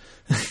boats.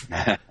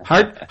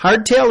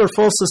 Hardtail or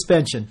full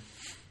suspension?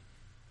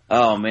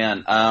 Oh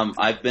man,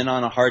 I've been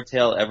on a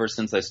hardtail ever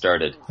since I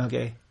started.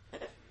 Okay.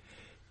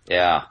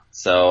 Yeah,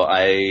 so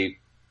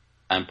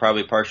I'm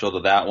probably partial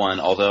to that one.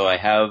 Although I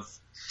have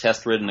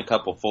test ridden a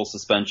couple full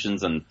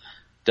suspensions, and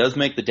does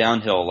make the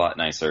downhill a lot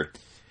nicer.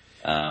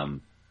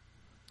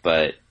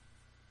 But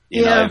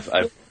you know,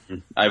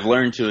 I've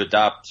learned to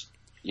adopt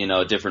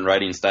a different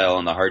riding style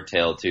on the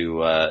hardtail.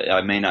 To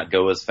I may not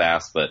go as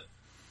fast, but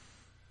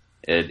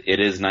it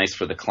is nice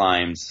for the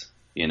climbs.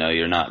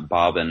 You're not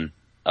bobbing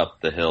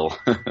up the hill.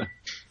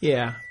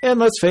 Yeah, and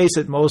let's face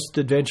it, most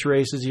adventure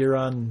races you're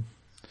on,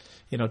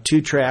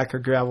 2-track or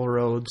gravel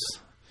roads.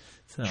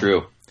 So.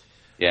 True.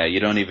 Yeah, you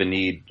don't even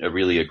need a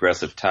really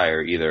aggressive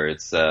tire either.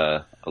 It's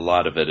a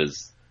lot of it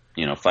is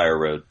fire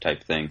road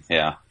type thing.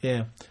 Yeah.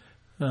 Yeah.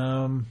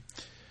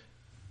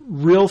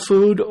 Real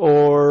food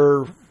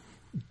or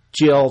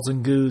gels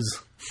and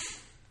goos?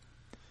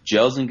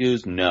 Gels and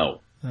goos,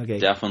 no. Okay.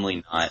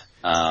 Definitely not.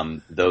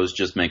 Those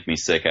just make me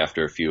sick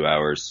after a few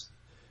hours.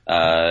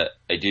 I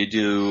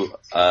do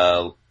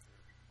a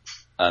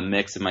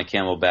mix in my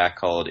Camelback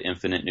called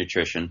Infinite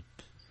Nutrition.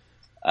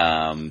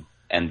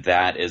 And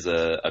that is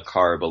a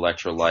carb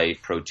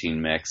electrolyte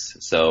protein mix.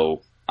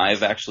 So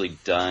I've actually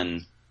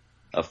done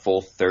a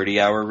full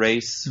 30-hour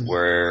race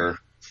where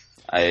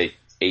I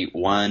ate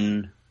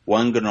one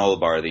granola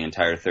bar the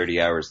entire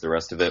 30 hours. The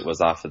rest of it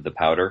was off of the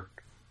powder.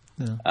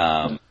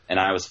 Yeah. And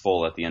I was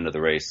full at the end of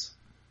the race.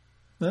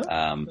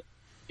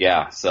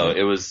 Yeah. So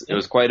it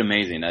was quite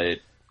amazing.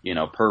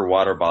 Per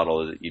water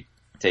bottle, you've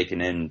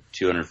taken in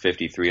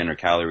 250, 300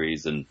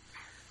 calories. And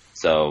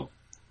so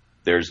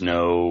there's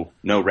no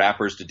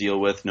wrappers to deal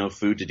with, no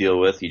food to deal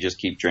with. You just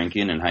keep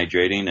drinking and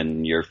hydrating,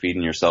 and you're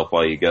feeding yourself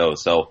while you go.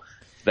 So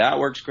that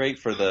works great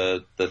for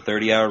the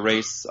 30-hour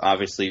race.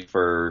 Obviously,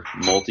 for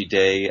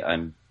multi-day,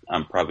 I'm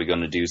probably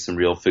going to do some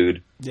real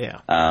food. Yeah.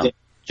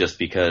 Just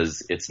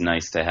because it's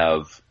nice to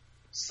have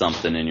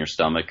something in your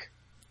stomach.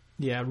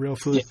 Yeah, real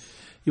food. Yeah.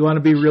 You want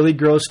to be really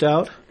grossed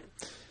out?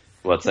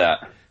 What's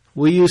that?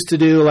 We used to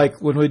do, like,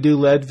 when we do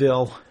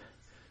Leadville,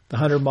 the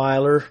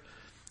 100-miler.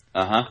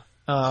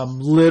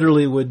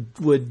 Literally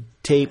would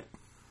tape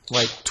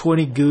like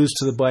 20 goos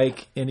to the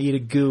bike and eat a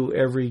goo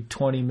every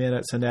 20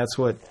 minutes, and that's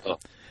what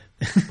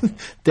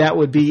that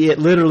would be it.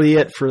 Literally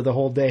it for the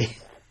whole day.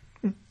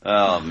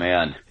 Oh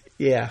man.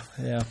 Yeah.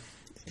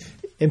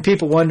 And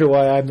people wonder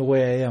why I'm the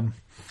way I am.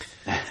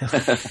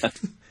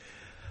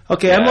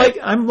 Okay, yeah.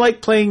 I'm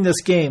like playing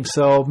this game.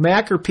 So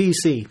Mac or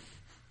PC?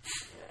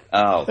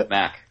 Oh,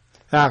 Mac.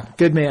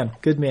 Good man.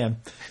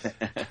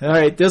 All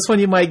right, this one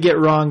you might get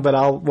wrong, but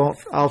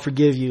I'll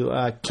forgive you.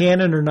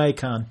 Canon or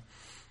Nikon?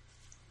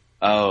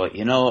 Oh,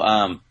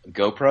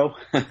 GoPro.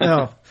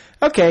 Oh,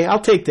 okay, I'll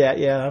take that.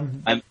 Yeah,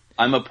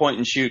 I'm a point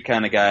and shoot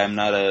kind of guy. I'm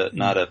not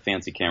a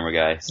fancy camera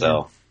guy.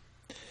 So,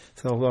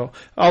 although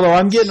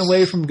I'm getting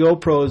away from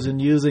GoPros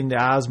and using the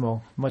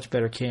Osmo, much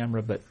better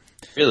camera. But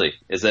really,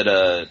 is it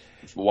a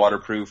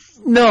waterproof?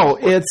 No,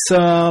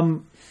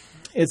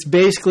 it's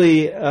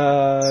basically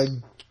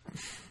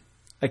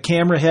a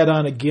camera head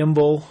on a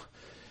gimbal,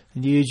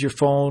 and you use your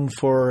phone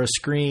for a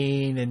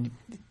screen, and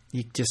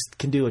you just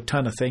can do a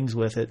ton of things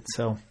with it.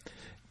 So,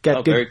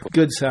 got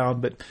good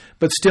sound,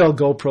 but still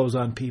GoPros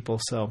on people.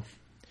 So,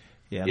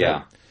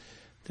 yeah.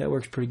 That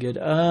works pretty good.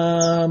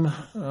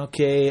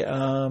 Okay.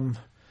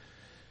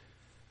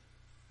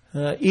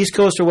 East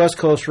Coast or West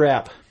Coast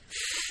wrap?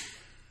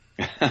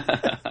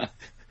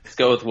 Let's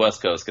go with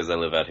West Coast because I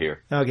live out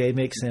here. Okay,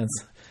 makes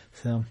sense.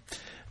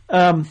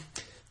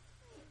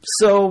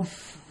 So,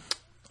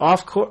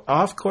 off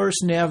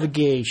course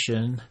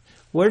navigation.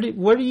 What do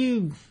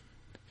you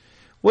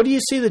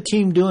see the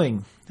team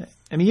doing?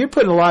 I mean, you're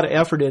putting a lot of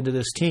effort into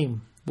this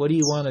team. What do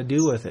you want to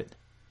do with it?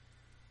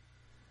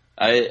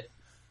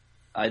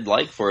 I'd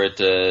like for it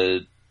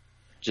to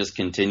just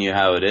continue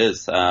how it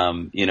is.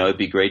 It'd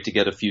be great to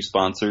get a few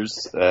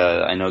sponsors.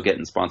 I know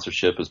getting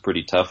sponsorship is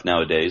pretty tough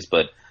nowadays,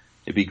 but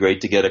it'd be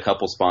great to get a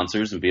couple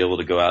sponsors and be able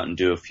to go out and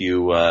do a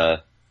few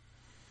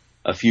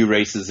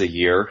races a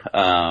year.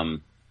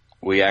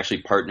 We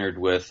actually partnered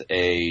with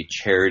a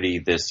charity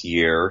this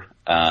year,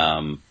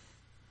 the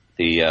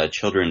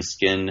Children's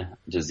Skin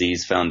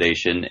Disease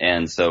Foundation,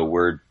 and so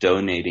we're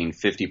donating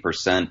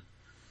 50%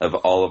 of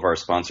all of our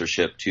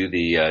sponsorship to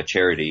the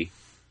charity.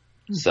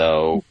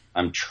 So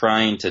I'm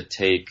trying to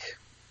take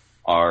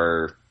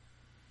our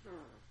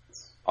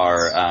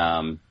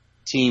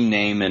team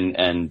name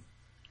and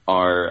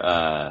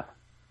our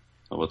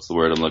what's the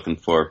word I'm looking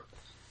for?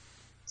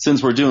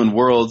 Since we're doing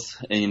Worlds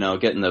and,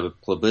 getting the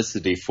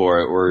publicity for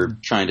it, we're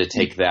trying to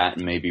take that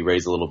and maybe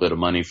raise a little bit of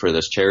money for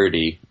this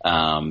charity.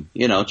 Try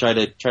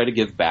to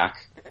give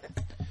back.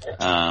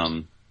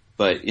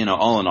 But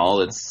all in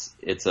all,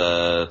 it's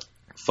a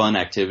fun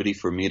activity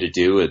for me to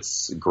do.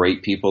 It's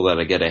great people that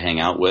I get to hang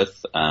out with.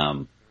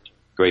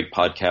 Great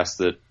podcast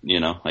that,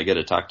 I get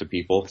to talk to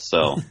people.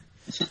 So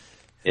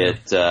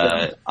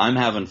I'm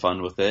having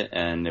fun with it.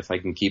 And if I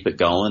can keep it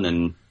going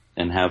and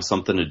have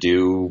something to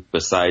do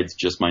besides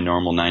just my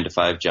normal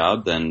 9-to-5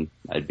 job, then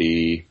I'd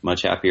be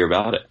much happier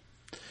about it.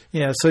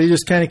 Yeah. So you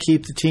just kind of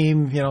keep the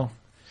team,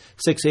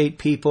 6-8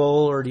 people,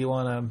 or do you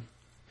want to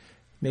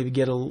maybe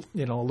get a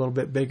little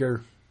bit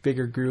bigger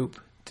group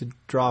to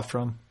draw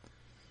from?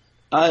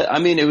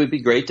 It would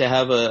be great to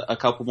have a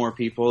couple more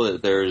people.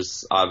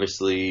 There's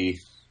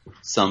obviously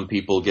some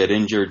people get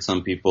injured.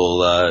 Some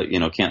people,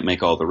 can't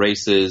make all the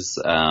races.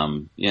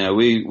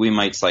 We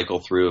might cycle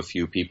through a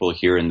few people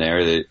here and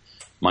there that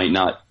might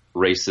not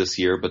race this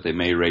year, but they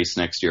may race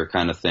next year,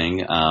 kind of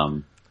thing.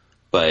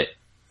 But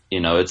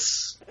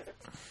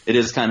it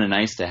is kind of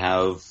nice to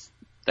have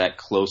that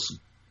close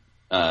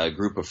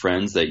group of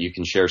friends that you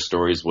can share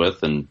stories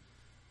with, and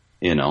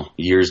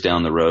years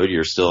down the road,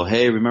 you're still,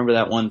 hey, remember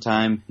that one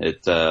time?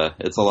 It's a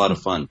lot of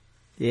fun.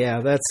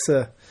 Yeah, that's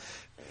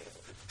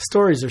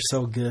stories are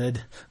so good.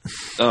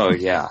 Oh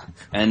yeah,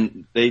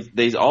 and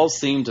they all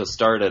seem to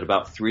start at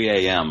about 3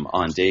 a.m.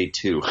 on day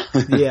 2.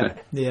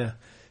 Yeah.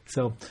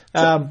 So,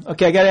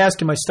 okay, I got to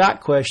ask you my stock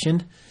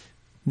question.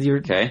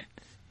 Okay.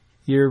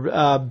 Your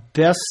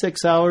best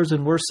 6 hours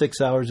and worst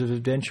 6 hours of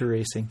adventure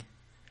racing.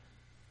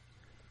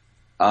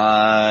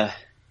 Worst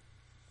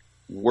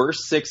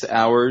 6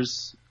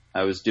 hours,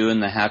 I was doing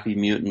the Happy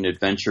Mutant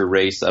Adventure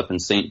race up in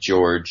St.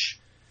 George,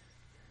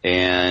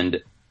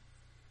 and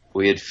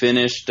we had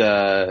finished,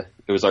 it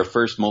was our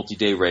first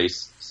multi-day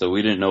race, so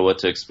we didn't know what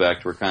to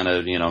expect. We're kind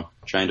of,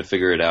 trying to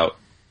figure it out.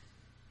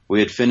 We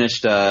had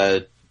finished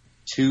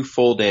 2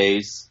 full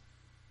days.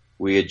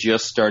 We had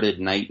just started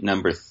night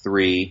number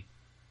 3.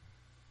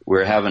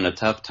 We're having a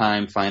tough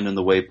time finding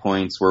the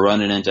waypoints. We're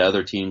running into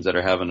other teams that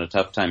are having a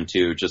tough time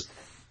too. Just,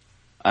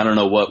 I don't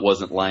know what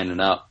wasn't lining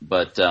up,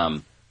 but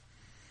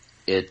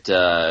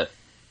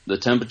the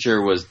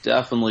temperature was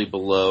definitely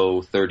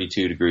below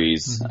 32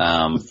 degrees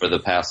for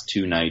the past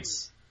 2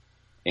 nights,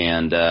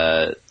 and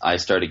I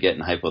started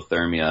getting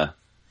hypothermia.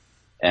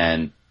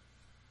 And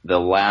the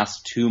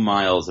last 2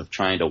 miles of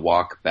trying to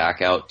walk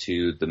back out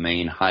to the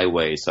main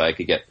highway so I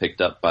could get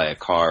picked up by a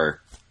car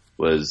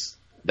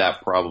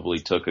that probably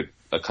took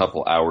a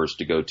couple hours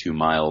to go 2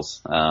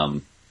 miles.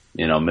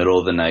 Middle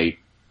of the night,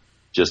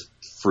 just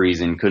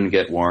freezing, couldn't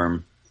get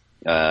warm.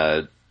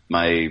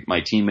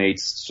 My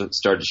teammates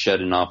started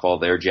shedding off all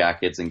their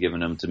jackets and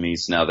giving them to me.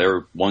 So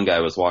now one guy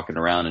was walking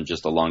around in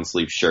just a long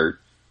sleeve shirt,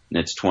 and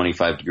it's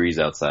 25 degrees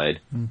outside.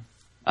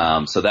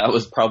 So that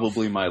was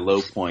probably my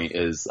low point.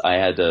 Is I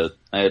had to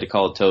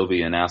call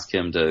Toby and ask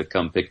him to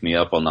come pick me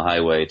up on the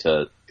highway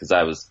because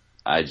I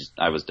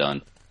was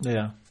done.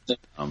 Yeah.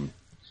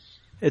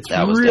 It's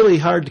really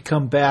hard to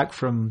come back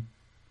from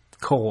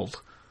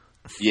cold.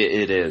 Yeah,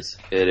 it is.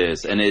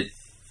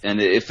 And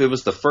if it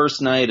was the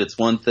first night, it's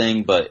one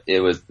thing, but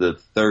it was the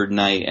third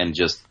night, and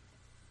just,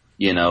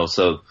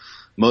 so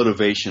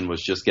motivation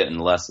was just getting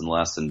less and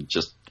less, and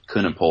just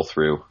couldn't pull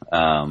through.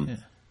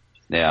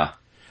 Yeah.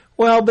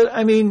 Well, but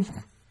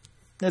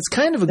that's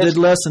kind of a good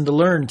lesson to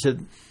learn, to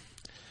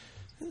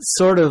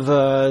sort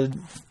of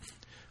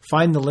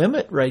find the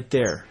limit right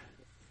there.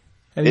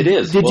 It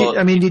is.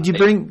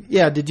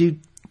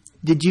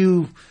 Did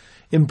you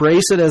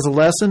embrace it as a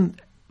lesson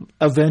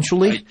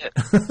eventually?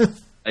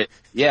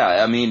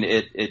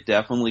 It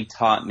definitely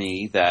taught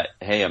me that,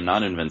 hey, I'm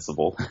not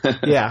invincible.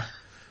 Yeah.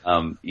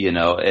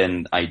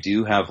 And I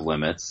do have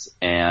limits,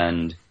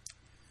 and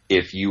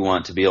if you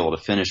want to be able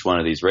to finish one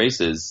of these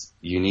races,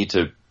 you need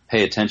to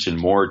pay attention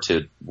more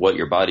to what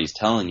your body's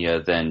telling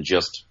you than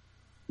just,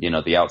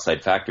 the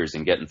outside factors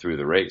in getting through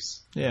the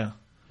race. Yeah.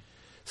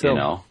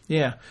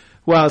 Yeah.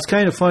 Well, it's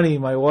kind of funny.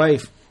 My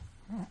wife,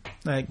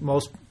 like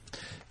most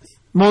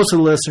of the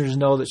listeners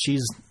know that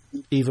she's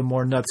even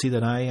more nutsy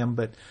than I am,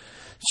 but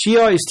she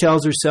always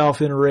tells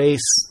herself in a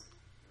race,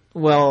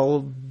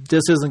 well,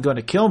 this isn't going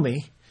to kill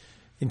me,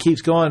 and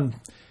keeps going.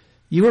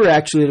 You were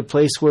actually at a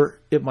place where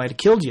it might have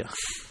killed you.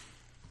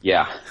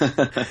 Yeah.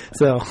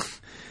 So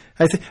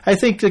I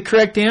think the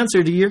correct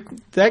answer to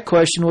that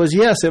question was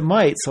yes, it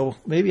might. So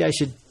maybe I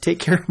should take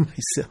care of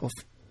myself.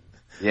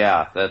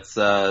 Yeah, that's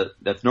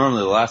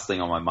normally the last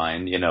thing on my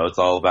mind. It's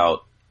all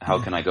about how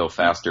can I go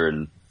faster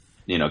and,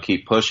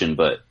 keep pushing.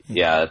 But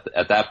yeah,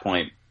 at that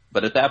point,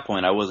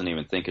 I wasn't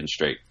even thinking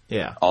straight.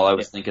 Yeah. All I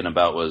was thinking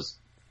about was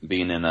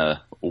being in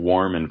a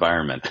warm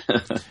environment.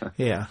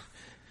 Yeah.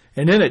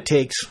 And then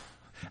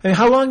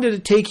how long did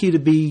it take you to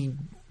be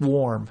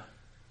warm?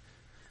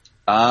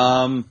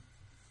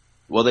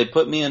 Well, they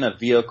put me in a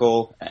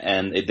vehicle,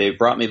 and they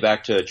brought me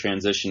back to a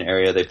transition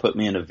area. They put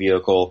me in a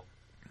vehicle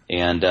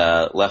and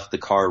left the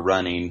car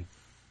running.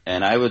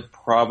 And I would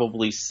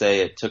probably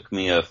say it took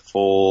me a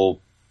full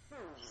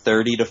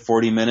 30 to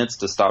 40 minutes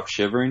to stop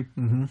shivering.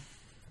 Mm-hmm.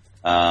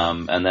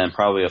 And then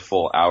probably a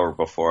full hour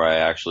before I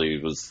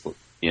actually was,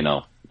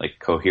 like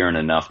coherent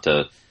enough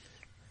to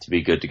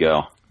be good to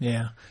go.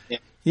 Yeah.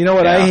 You know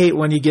what I hate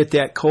when you get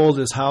that cold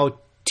is how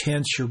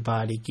tense your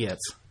body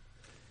gets.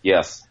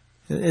 Yes.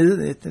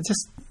 It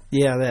just,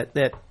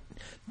 that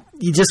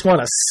you just want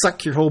to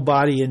suck your whole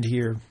body into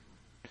your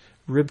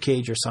rib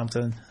cage or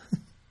something.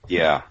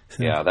 Yeah,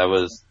 that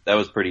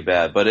was pretty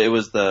bad. But it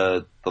was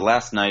the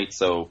last night,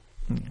 so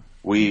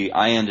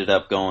I ended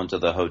up going to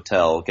the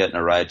hotel, getting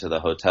a ride to the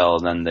hotel,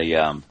 and then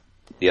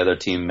the other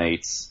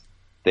teammates,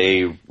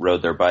 they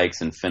rode their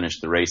bikes and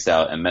finished the race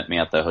out and met me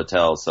at the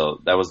hotel. So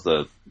that was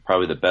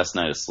probably the best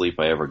night of sleep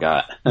I ever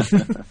got.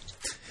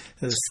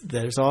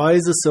 There's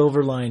always a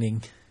silver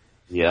lining.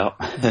 Yeah.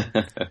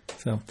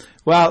 So,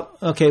 well,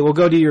 okay, we'll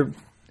go to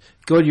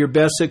your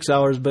best 6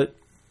 hours, but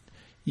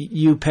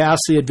you pass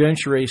the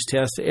adventure race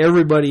test.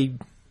 Everybody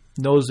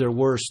knows their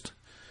worst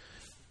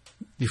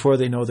before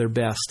they know their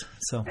best.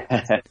 So,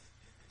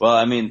 well,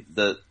 I mean,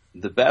 the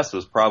best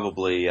was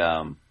probably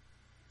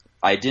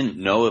I didn't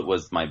know it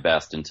was my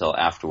best until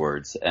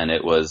afterwards, and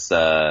it was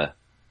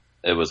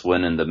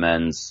winning the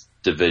men's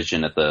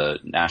division at the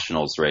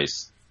nationals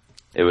race.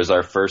 It was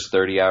our first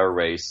 30-hour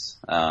race.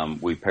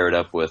 We paired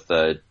up with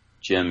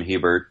Jim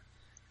Hebert,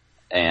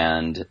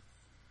 and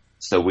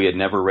so we had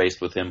never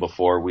raced with him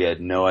before. We had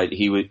no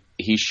idea.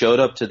 He showed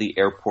up to the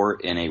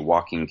airport in a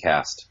walking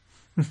cast,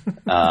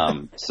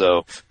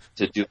 so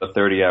to do a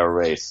 30-hour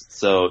race.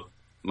 So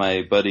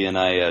my buddy and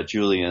I,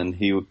 Julian,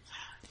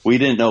 we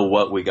didn't know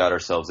what we got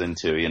ourselves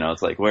into.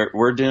 It's like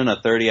we're doing a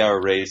 30-hour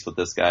race with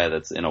this guy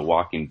that's in a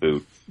walking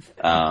boot.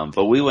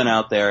 But we went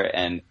out there,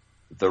 and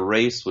the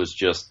race was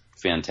just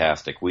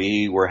fantastic.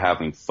 We were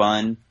having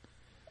fun.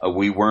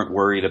 We weren't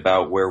worried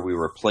about where we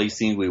were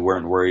placing. We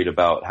weren't worried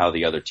about how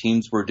the other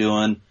teams were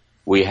doing.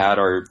 We had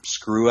our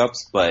screw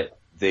ups, but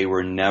they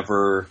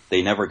never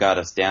got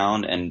us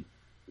down. And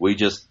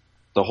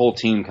the whole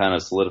team kind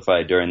of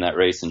solidified during that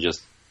race, and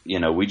just,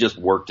 we just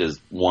worked as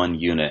one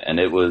unit. And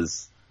that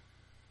was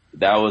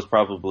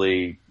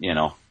probably,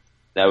 that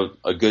was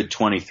a good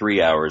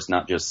 23 hours,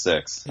 not just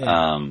 6.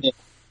 Yeah.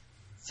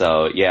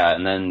 So yeah.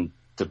 And then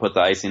to put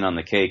the icing on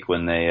the cake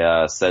when they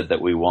said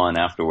that we won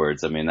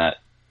afterwards, I mean, that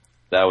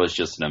was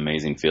just an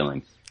amazing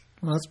feeling.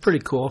 Well, that's pretty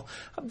cool.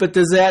 But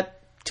does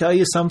that tell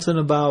you something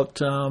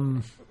about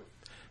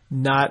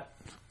not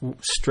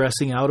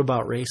stressing out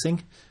about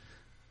racing?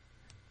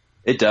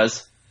 It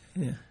does.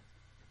 Yeah.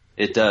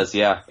 It does,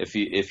 yeah.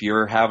 If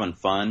you're having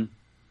fun,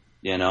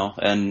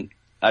 and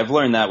I've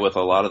learned that with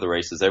a lot of the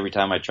races. Every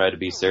time I try to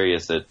be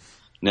serious, it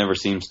never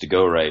seems to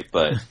go right.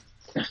 But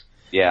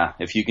yeah,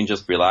 if you can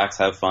just relax,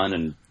 have fun,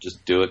 and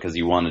just do it because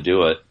you want to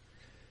do it,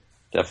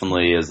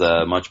 definitely is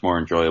much more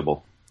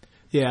enjoyable.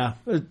 Yeah,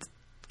 it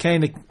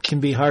kind of can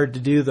be hard to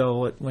do,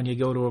 though, when you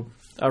go to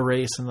a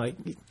race and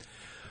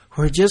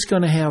we're just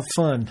going to have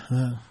fun.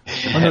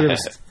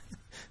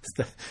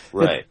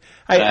 Right.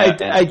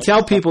 I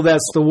tell people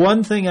that's the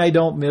one thing I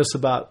don't miss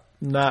about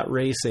not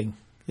racing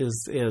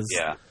is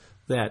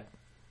that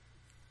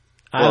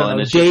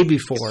day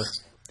before.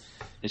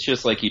 It's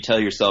just like you tell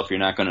yourself you're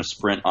not going to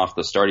sprint off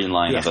the starting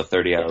line of a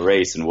 30-hour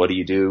race, and what do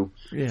you do?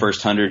 Yeah.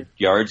 First 100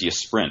 yards, you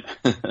sprint.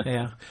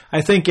 Yeah.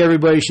 I think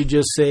everybody should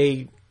just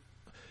say,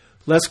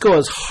 let's go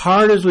as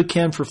hard as we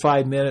can for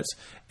 5 minutes,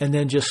 and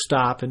then just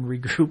stop and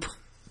regroup.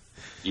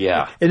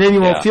 Yeah. And then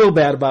you won't feel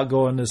bad about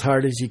going as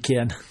hard as you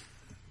can.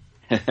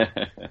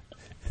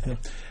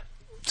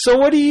 So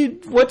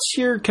what's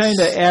your kind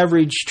of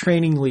average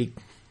training week?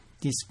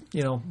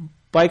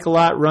 Bike a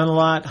lot, run a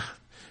lot?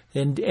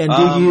 And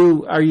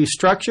are you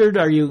structured?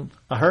 Are you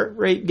a heart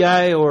rate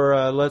guy,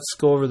 or let's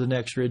go over the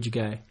next ridge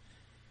guy?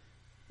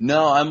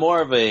 No, I'm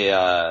more of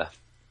a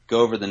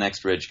go over the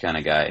next ridge kind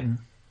of guy.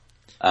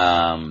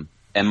 Mm-hmm.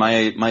 And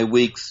my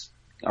weeks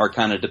are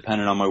kind of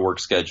dependent on my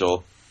work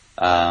schedule.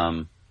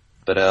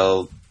 But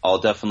I'll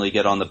definitely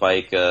get on the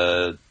bike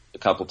a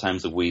couple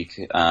times a week.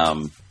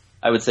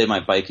 I would say my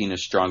biking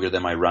is stronger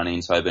than my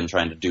running, so I've been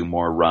trying to do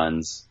more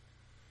runs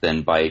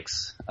than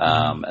bikes.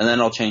 And then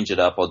I'll change it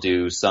up. I'll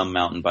do some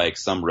mountain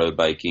bikes, some road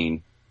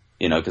biking,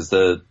 because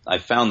I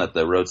found that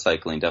the road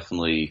cycling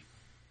definitely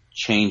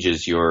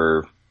changes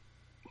your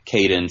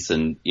cadence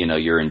and,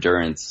 your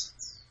endurance.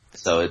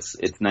 So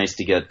it's nice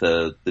to get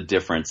the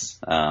difference.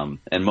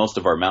 And most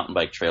of our mountain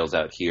bike trails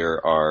out here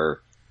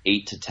are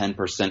 8 to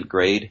 10%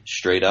 grade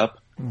straight up.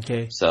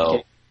 Okay.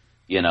 So,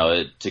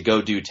 to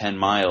go do 10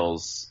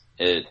 miles,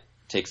 it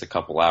takes a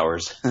couple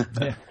hours.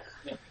 Yeah.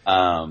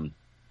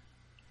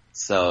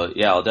 So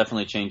yeah, I'll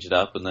definitely change it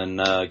up and then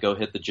go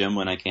hit the gym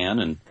when I can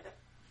and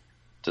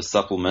to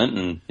supplement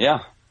and yeah.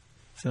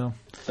 So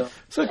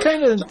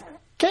kind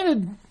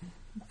of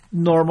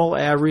normal,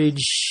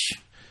 average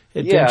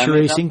adventure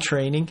racing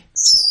training.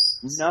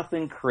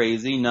 Nothing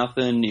crazy,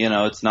 nothing.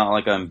 It's not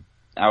like I'm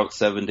out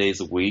 7 days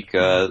a week.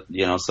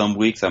 Some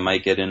weeks I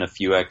might get in a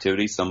few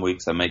activities. Some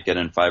weeks I might get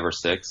in 5 or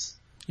 6.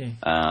 Okay.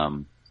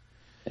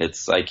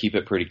 I keep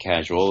it pretty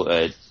casual.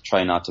 I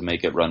try not to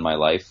make it run my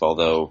life,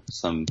 although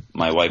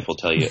my wife will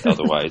tell you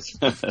otherwise.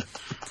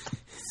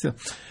 So,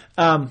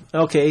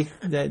 okay,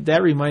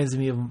 that reminds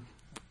me of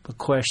a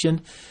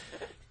question.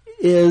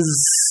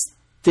 Is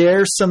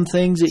there some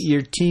things that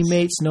your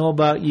teammates know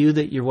about you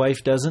that your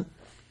wife doesn't?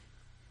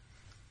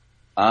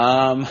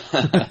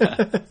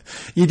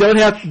 You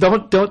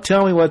don't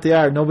tell me what they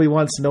are. Nobody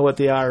wants to know what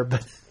they are,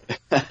 but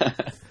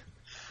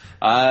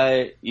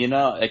I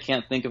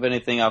can't think of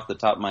anything off the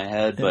top of my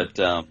head, but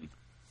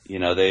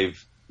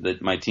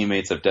my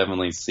teammates have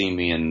definitely seen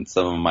me in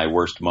some of my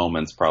worst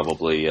moments,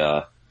 probably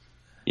on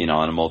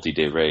a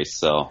multi-day race.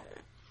 So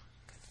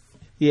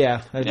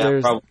yeah,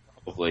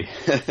 probably.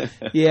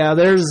 Yeah,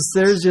 there's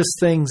just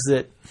things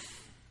that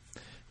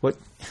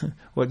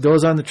what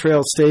goes on the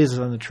trail stays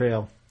on the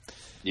trail.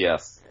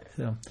 Yes.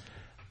 So,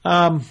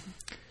 kind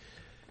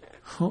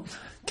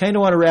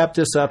of want to wrap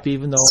this up,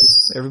 even though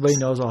everybody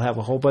knows I'll have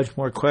a whole bunch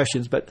more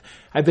questions. But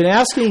I've been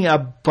asking a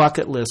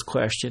bucket list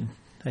question.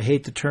 I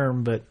hate the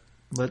term, but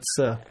let's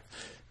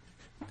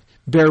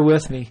bear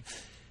with me.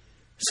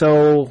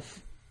 So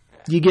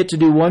you get to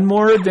do one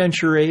more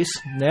adventure race,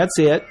 and that's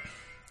it,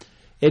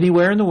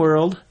 anywhere in the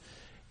world.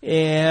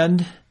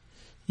 And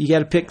you got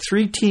to pick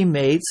 3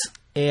 teammates,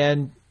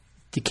 and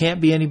you can't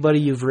be anybody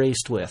you've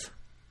raced with.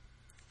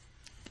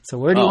 So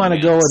where do you want to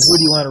go, and who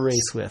do you want to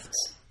race with?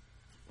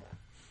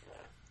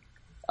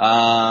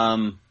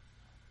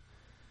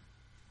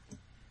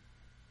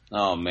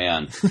 Oh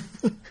man.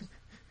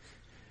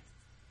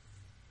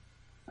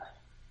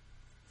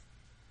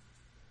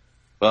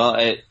 Well,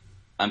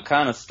 I'm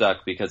kind of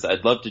stuck because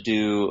I'd love to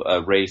do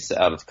a race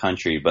out of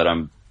country, but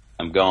I'm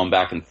going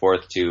back and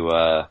forth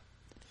to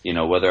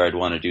whether I'd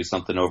want to do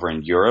something over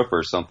in Europe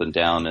or something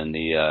down in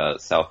the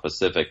South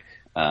Pacific.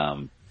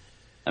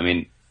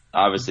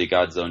 Obviously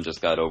God's Zone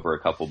just got over a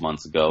couple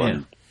months ago,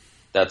 and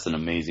that's an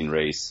amazing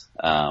race.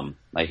 I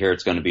hear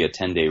it's going to be a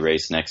 10-day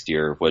race next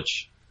year,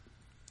 which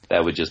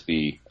that would just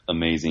be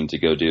amazing to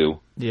go do.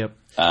 Yep.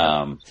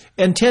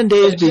 And 10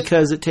 days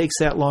because it takes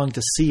that long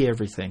to see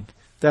everything.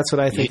 That's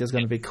what I think is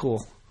going to be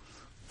cool.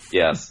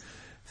 Yes.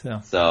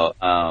 So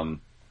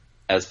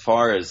as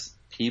far as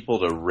people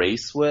to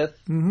race with,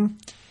 they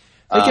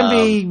can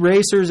be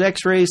racers,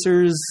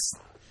 ex-racers,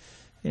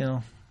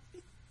 Well,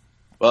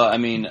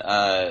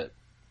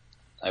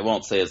 I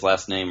won't say his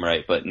last name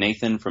right, but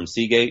Nathan from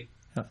Seagate.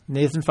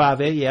 Nathan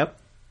Fave, yep.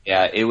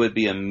 Yeah, it would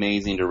be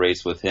amazing to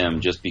race with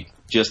him just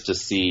to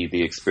see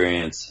the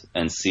experience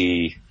and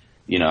see,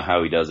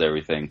 how he does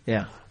everything.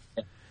 Yeah.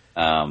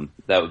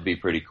 That would be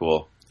pretty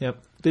cool.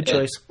 Yep. Good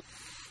choice.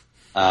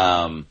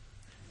 I've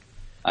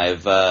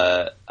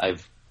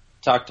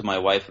talked to my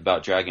wife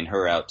about dragging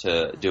her out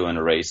to doing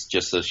a race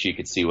just so she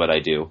could see what I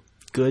do.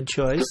 Good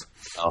choice.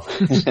 Oh.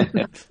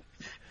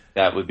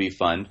 That would be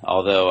fun.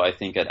 Although I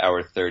think at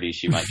hour 30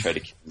 she might try to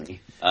kill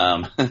me.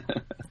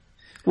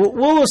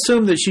 We'll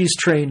assume that she's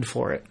trained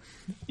for it.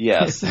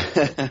 Yes.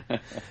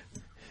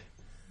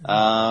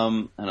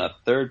 And a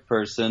third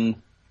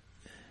person.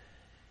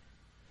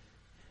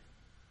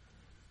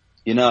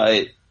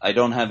 I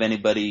don't have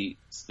anybody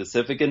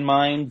specific in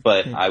mind,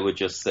 but I would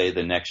just say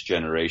the next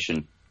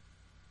generation.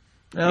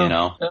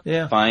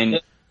 Yeah.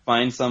 Find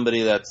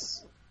somebody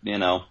that's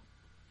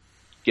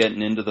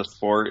getting into the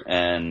sport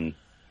and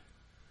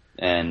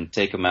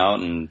take them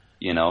out, and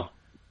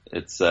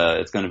it's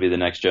going to be the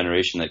next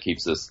generation that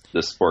keeps this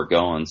sport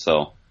going.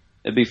 So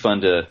it'd be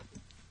fun to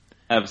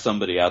have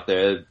somebody out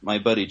there. My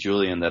buddy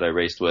Julian that I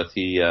raced with,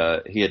 he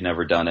had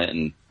never done it,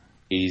 and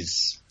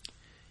he's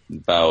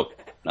about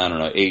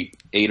 8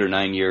 or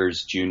 9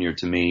 years junior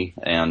to me,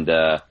 and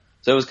so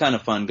it was kind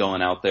of fun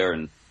going out there.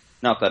 And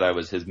not that I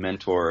was his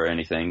mentor or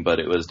anything, but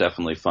it was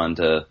definitely fun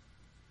to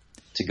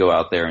go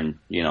out there and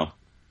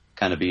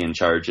kind of be in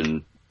charge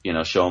and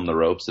show him the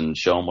ropes and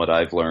show him what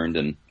I've learned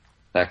and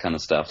that kind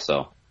of stuff.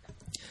 So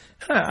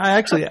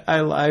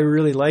I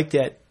really like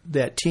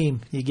that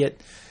team. You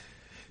get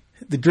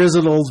the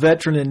grizzled old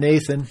veteran in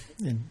Nathan,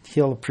 and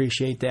he'll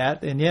appreciate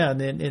that. And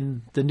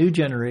and the new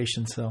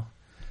generation. So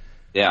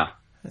yeah,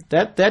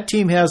 that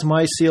team has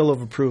my seal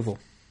of approval.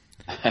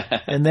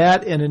 And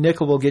that and a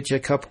nickel will get you a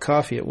cup of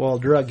coffee at Wall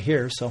Drug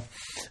here. So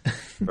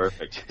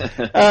perfect.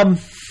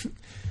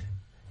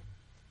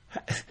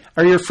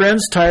 Are your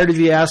friends tired of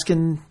you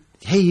asking,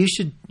 hey, you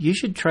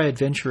should try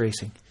adventure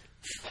racing?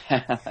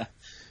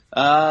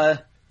 I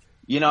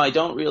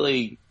don't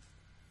really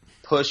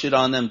push it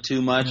on them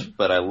too much,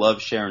 but I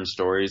love sharing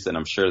stories, and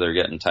I'm sure they're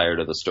getting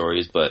tired of the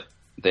stories, but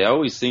they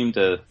always seem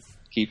to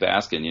keep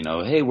asking,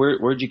 hey,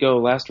 where'd you go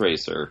last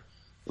race, or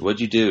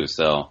what'd you do?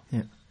 So,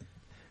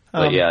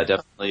 but yeah,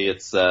 definitely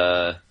it's,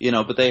 but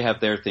they have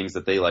their things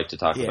that they like to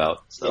talk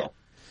about. So,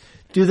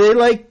 do they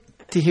like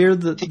to hear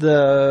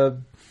the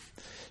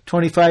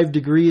 25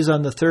 degrees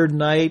on the third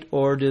night,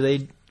 or do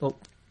they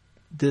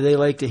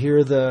like to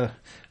hear the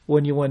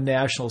when you won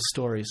national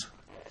stories?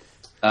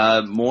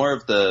 More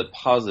of the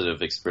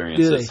positive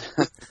experiences.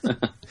 Do they?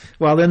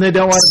 Well, then they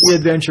don't want to be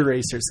adventure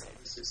racers.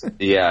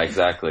 Yeah,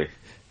 exactly.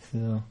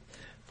 So,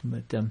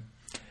 but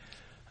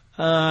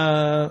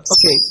okay,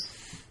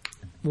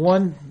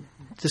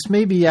 this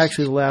may be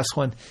actually the last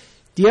one.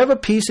 Do you have a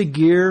piece of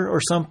gear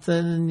or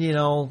something,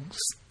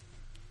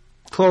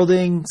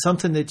 clothing,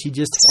 something that you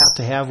just have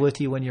to have with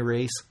you when you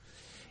race?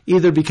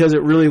 Either because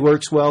it really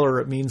works well or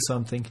it means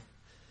something.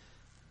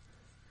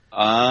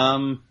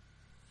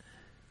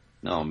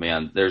 No,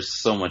 man, there's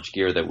so much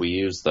gear that we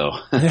use, though.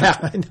 Yeah,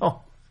 I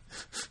know.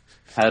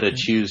 How to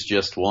choose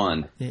just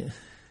one. Yeah.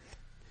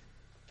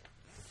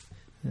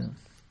 Yeah.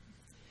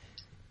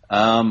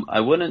 I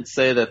wouldn't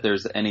say that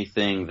there's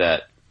anything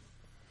that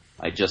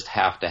I just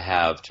have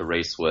to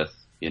race with,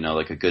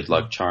 like a good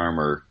luck charm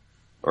or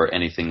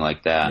anything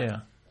like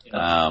that.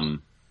 Yeah.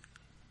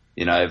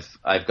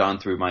 I've gone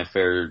through my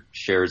fair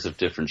shares of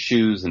different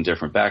shoes and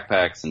different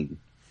backpacks and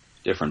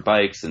different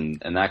bikes and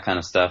that kind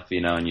of stuff,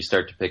 and you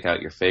start to pick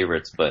out your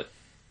favorites, but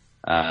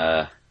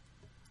I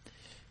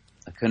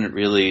couldn't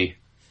really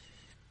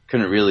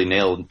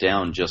nail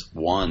down just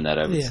one that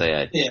I would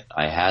say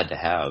I had to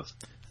have.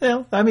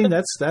 Well, I mean,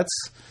 that's a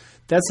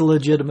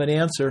legitimate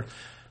answer.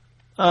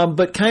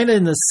 But kind of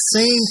in the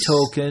same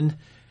token,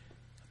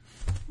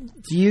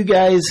 do you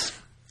guys,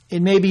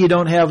 and maybe you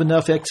don't have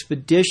enough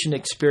expedition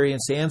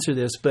experience to answer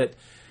this, but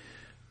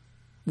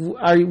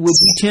would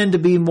you tend to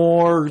be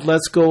more,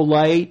 let's go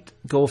light,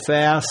 go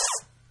fast,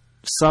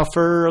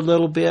 suffer a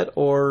little bit,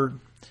 or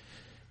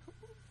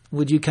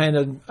would you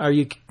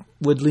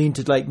would lean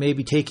to like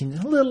maybe taking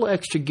a little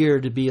extra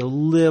gear to be a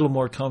little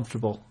more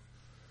comfortable?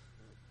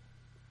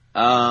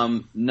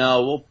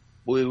 No,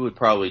 we would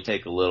probably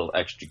take a little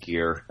extra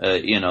gear,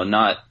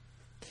 not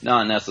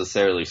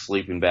necessarily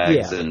sleeping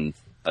bags and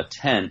a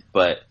tent,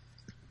 but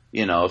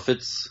if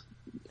it's,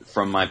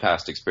 from my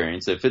past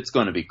experience, if it's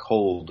going to be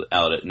cold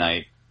out at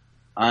night,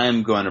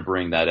 I'm going to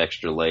bring that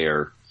extra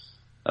layer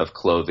of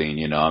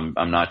clothing.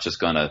 I'm not just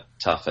going to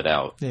tough it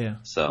out. Yeah.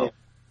 So,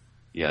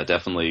 yeah,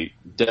 definitely,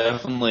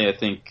 I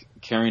think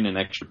carrying an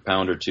extra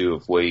pound or two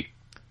of weight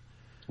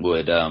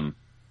would, that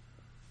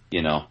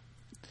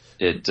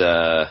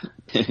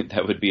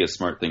would be a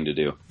smart thing to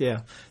do.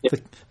 Yeah.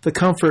 The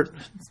comfort,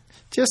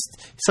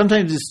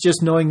 sometimes it's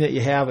just knowing that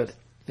you have it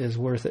is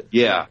worth it.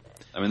 Yeah.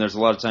 I mean, there's a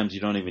lot of times you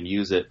don't even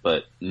use it,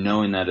 but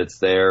knowing that it's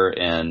there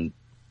and,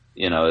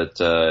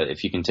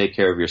 if you can take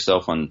care of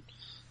yourself on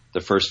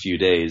the first few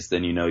days,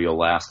 then you'll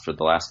last for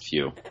the last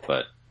few.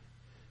 But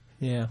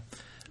yeah.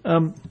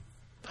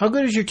 How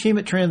good is your team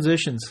at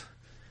transitions?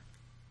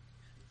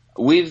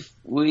 We've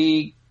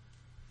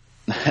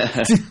had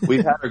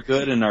our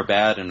good and our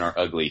bad and our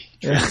ugly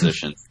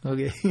transitions.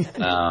 Okay.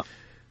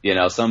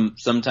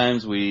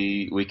 Sometimes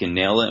we can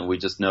nail it and we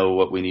just know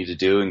what we need to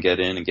do and get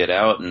in and get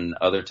out. And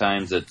other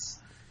times it's,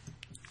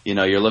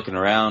 you're looking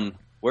around,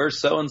 where's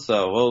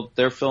so-and-so? Well,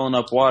 they're filling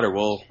up water.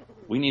 Well,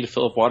 we need to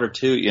fill up water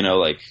too.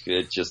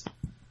 It just,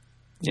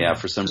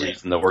 for some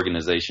reason the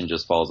organization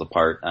just falls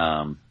apart.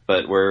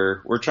 But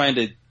we're trying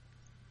to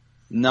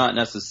not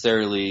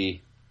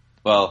necessarily,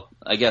 well,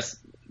 I guess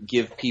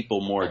give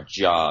people more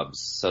jobs.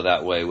 So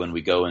that way when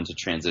we go into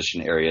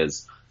transition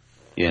areas,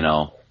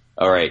 all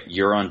right,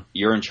 you're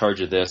in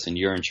charge of this and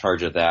you're in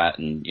charge of that.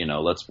 And,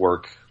 let's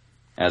work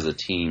as a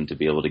team to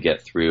be able to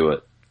get through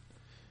it.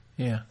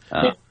 Yeah.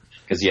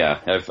 Because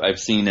I've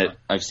seen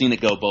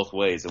it go both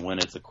ways, and when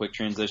it's a quick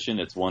transition,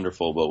 it's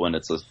wonderful. But when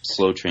it's a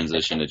slow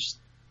transition, it's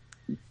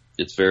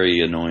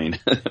very annoying.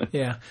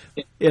 Yeah,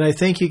 and I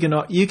think you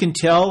can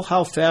tell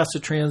how fast a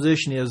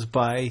transition is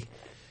by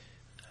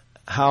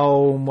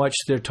how much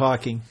they're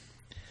talking.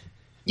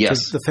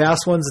 Yes, the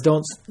fast ones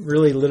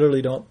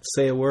literally don't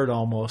say a word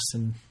almost,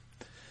 and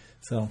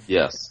so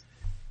yes.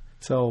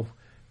 So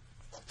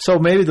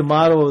maybe the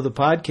motto of the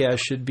podcast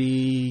should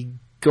be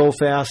 "Go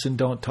fast and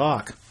don't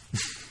talk."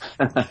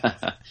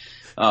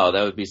 Oh,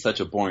 that would be such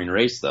a boring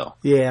race, though.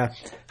 Yeah.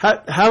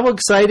 How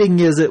exciting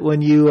is it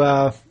when you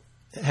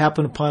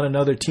happen upon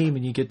another team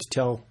and you get to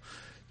tell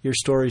your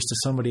stories to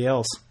somebody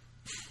else?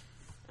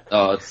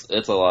 Oh,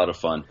 it's a lot of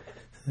fun.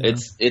 Yeah.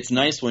 It's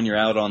nice when you're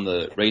out on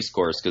the race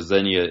course because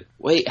then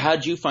wait,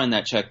 how'd you find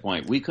that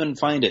checkpoint? We couldn't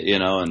find it,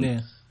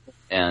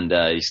 and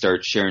you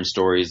start sharing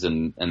stories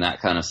and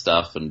that kind of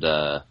stuff, and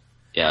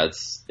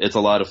it's a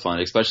lot of fun,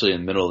 especially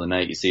in the middle of the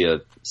night. You see a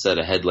set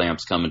of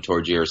headlamps coming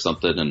towards you or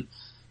something, and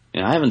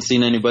I haven't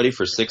seen anybody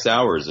for 6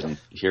 hours, and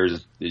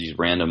here's these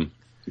random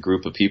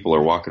group of people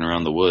are walking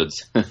around the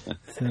woods.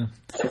 Yeah.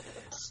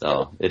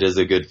 So it is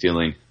a good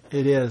feeling.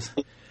 It is.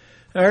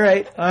 All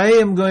right, I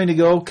am going to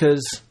go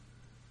because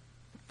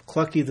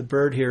Clucky the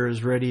bird here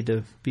is ready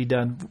to be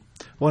done.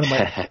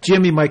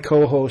 Jimmy, my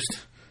co-host,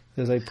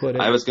 as I put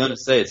it. I was going to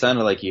say, it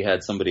sounded like you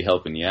had somebody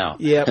helping you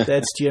out. Yep,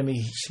 that's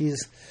Jimmy.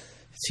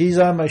 She's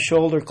on my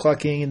shoulder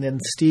clucking, and then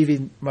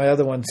Stevie, my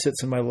other one,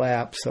 sits in my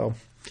lap. So.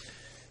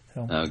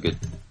 Oh, good.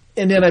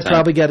 And then I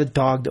probably got a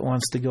dog that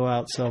wants to go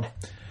out. So,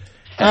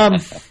 well,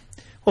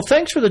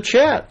 thanks for the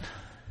chat.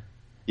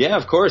 Yeah,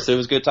 of course. It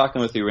was good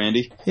talking with you,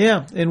 Randy.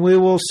 Yeah, and we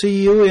will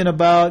see you in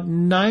about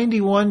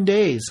 91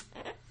 days.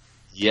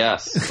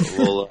 Yes.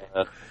 Well,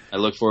 I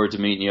look forward to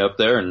meeting you up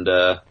there and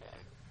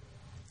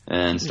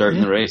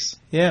starting the race.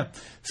 Yeah.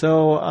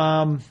 So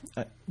I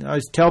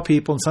always tell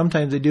people, and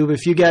sometimes they do, but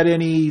if you got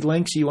any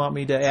links you want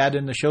me to add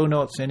in the show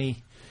notes,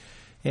 any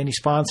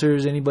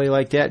sponsors, anybody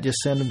like that, just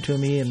send them to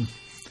me and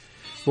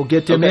we'll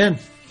get them in.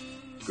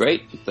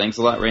 Great. Thanks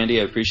a lot, Randy.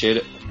 I appreciate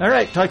it. All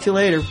right. Talk to you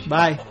later.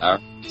 Bye. All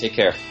right. Take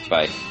care.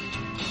 Bye.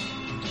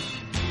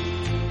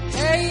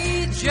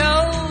 Hey,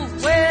 Joe,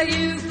 where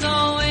you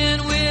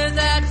going with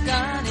that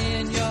gun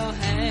in your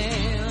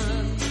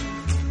hand?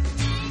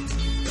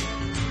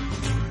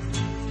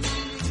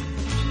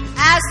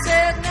 I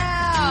said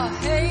now,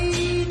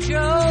 hey,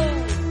 Joe,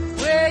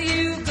 where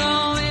you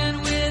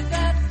going with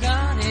that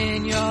gun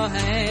in your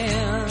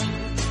hand?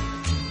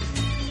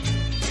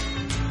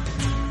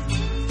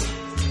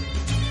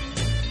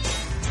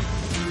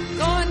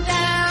 Going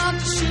down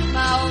to shoot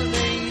my old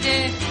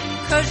lady,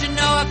 'cause you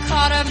know I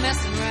caught her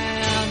messing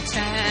around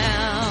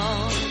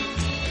town.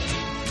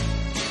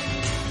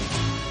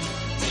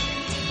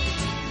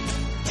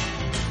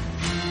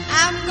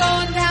 I'm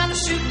going down to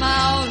shoot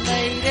my old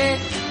lady,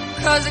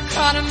 'cause I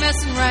caught her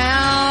messing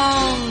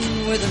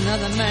around with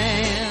another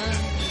man.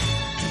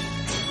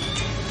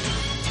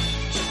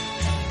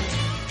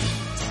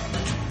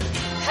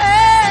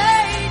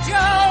 Hey,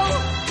 Joe,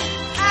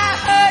 I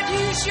heard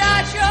you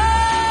shot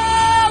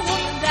your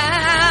woman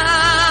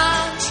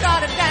down,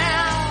 shot her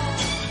down.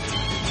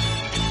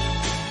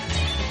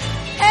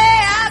 Hey,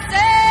 I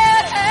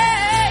said,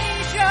 hey,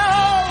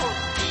 Joe,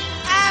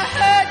 I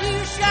heard you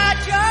shot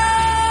your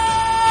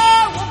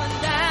woman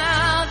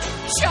down,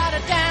 shot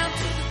her down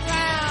to the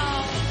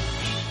ground.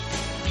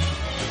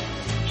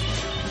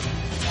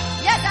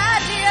 Yes, I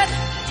did.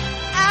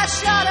 I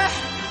shot her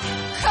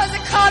 'cause I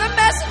caught her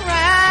messing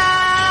around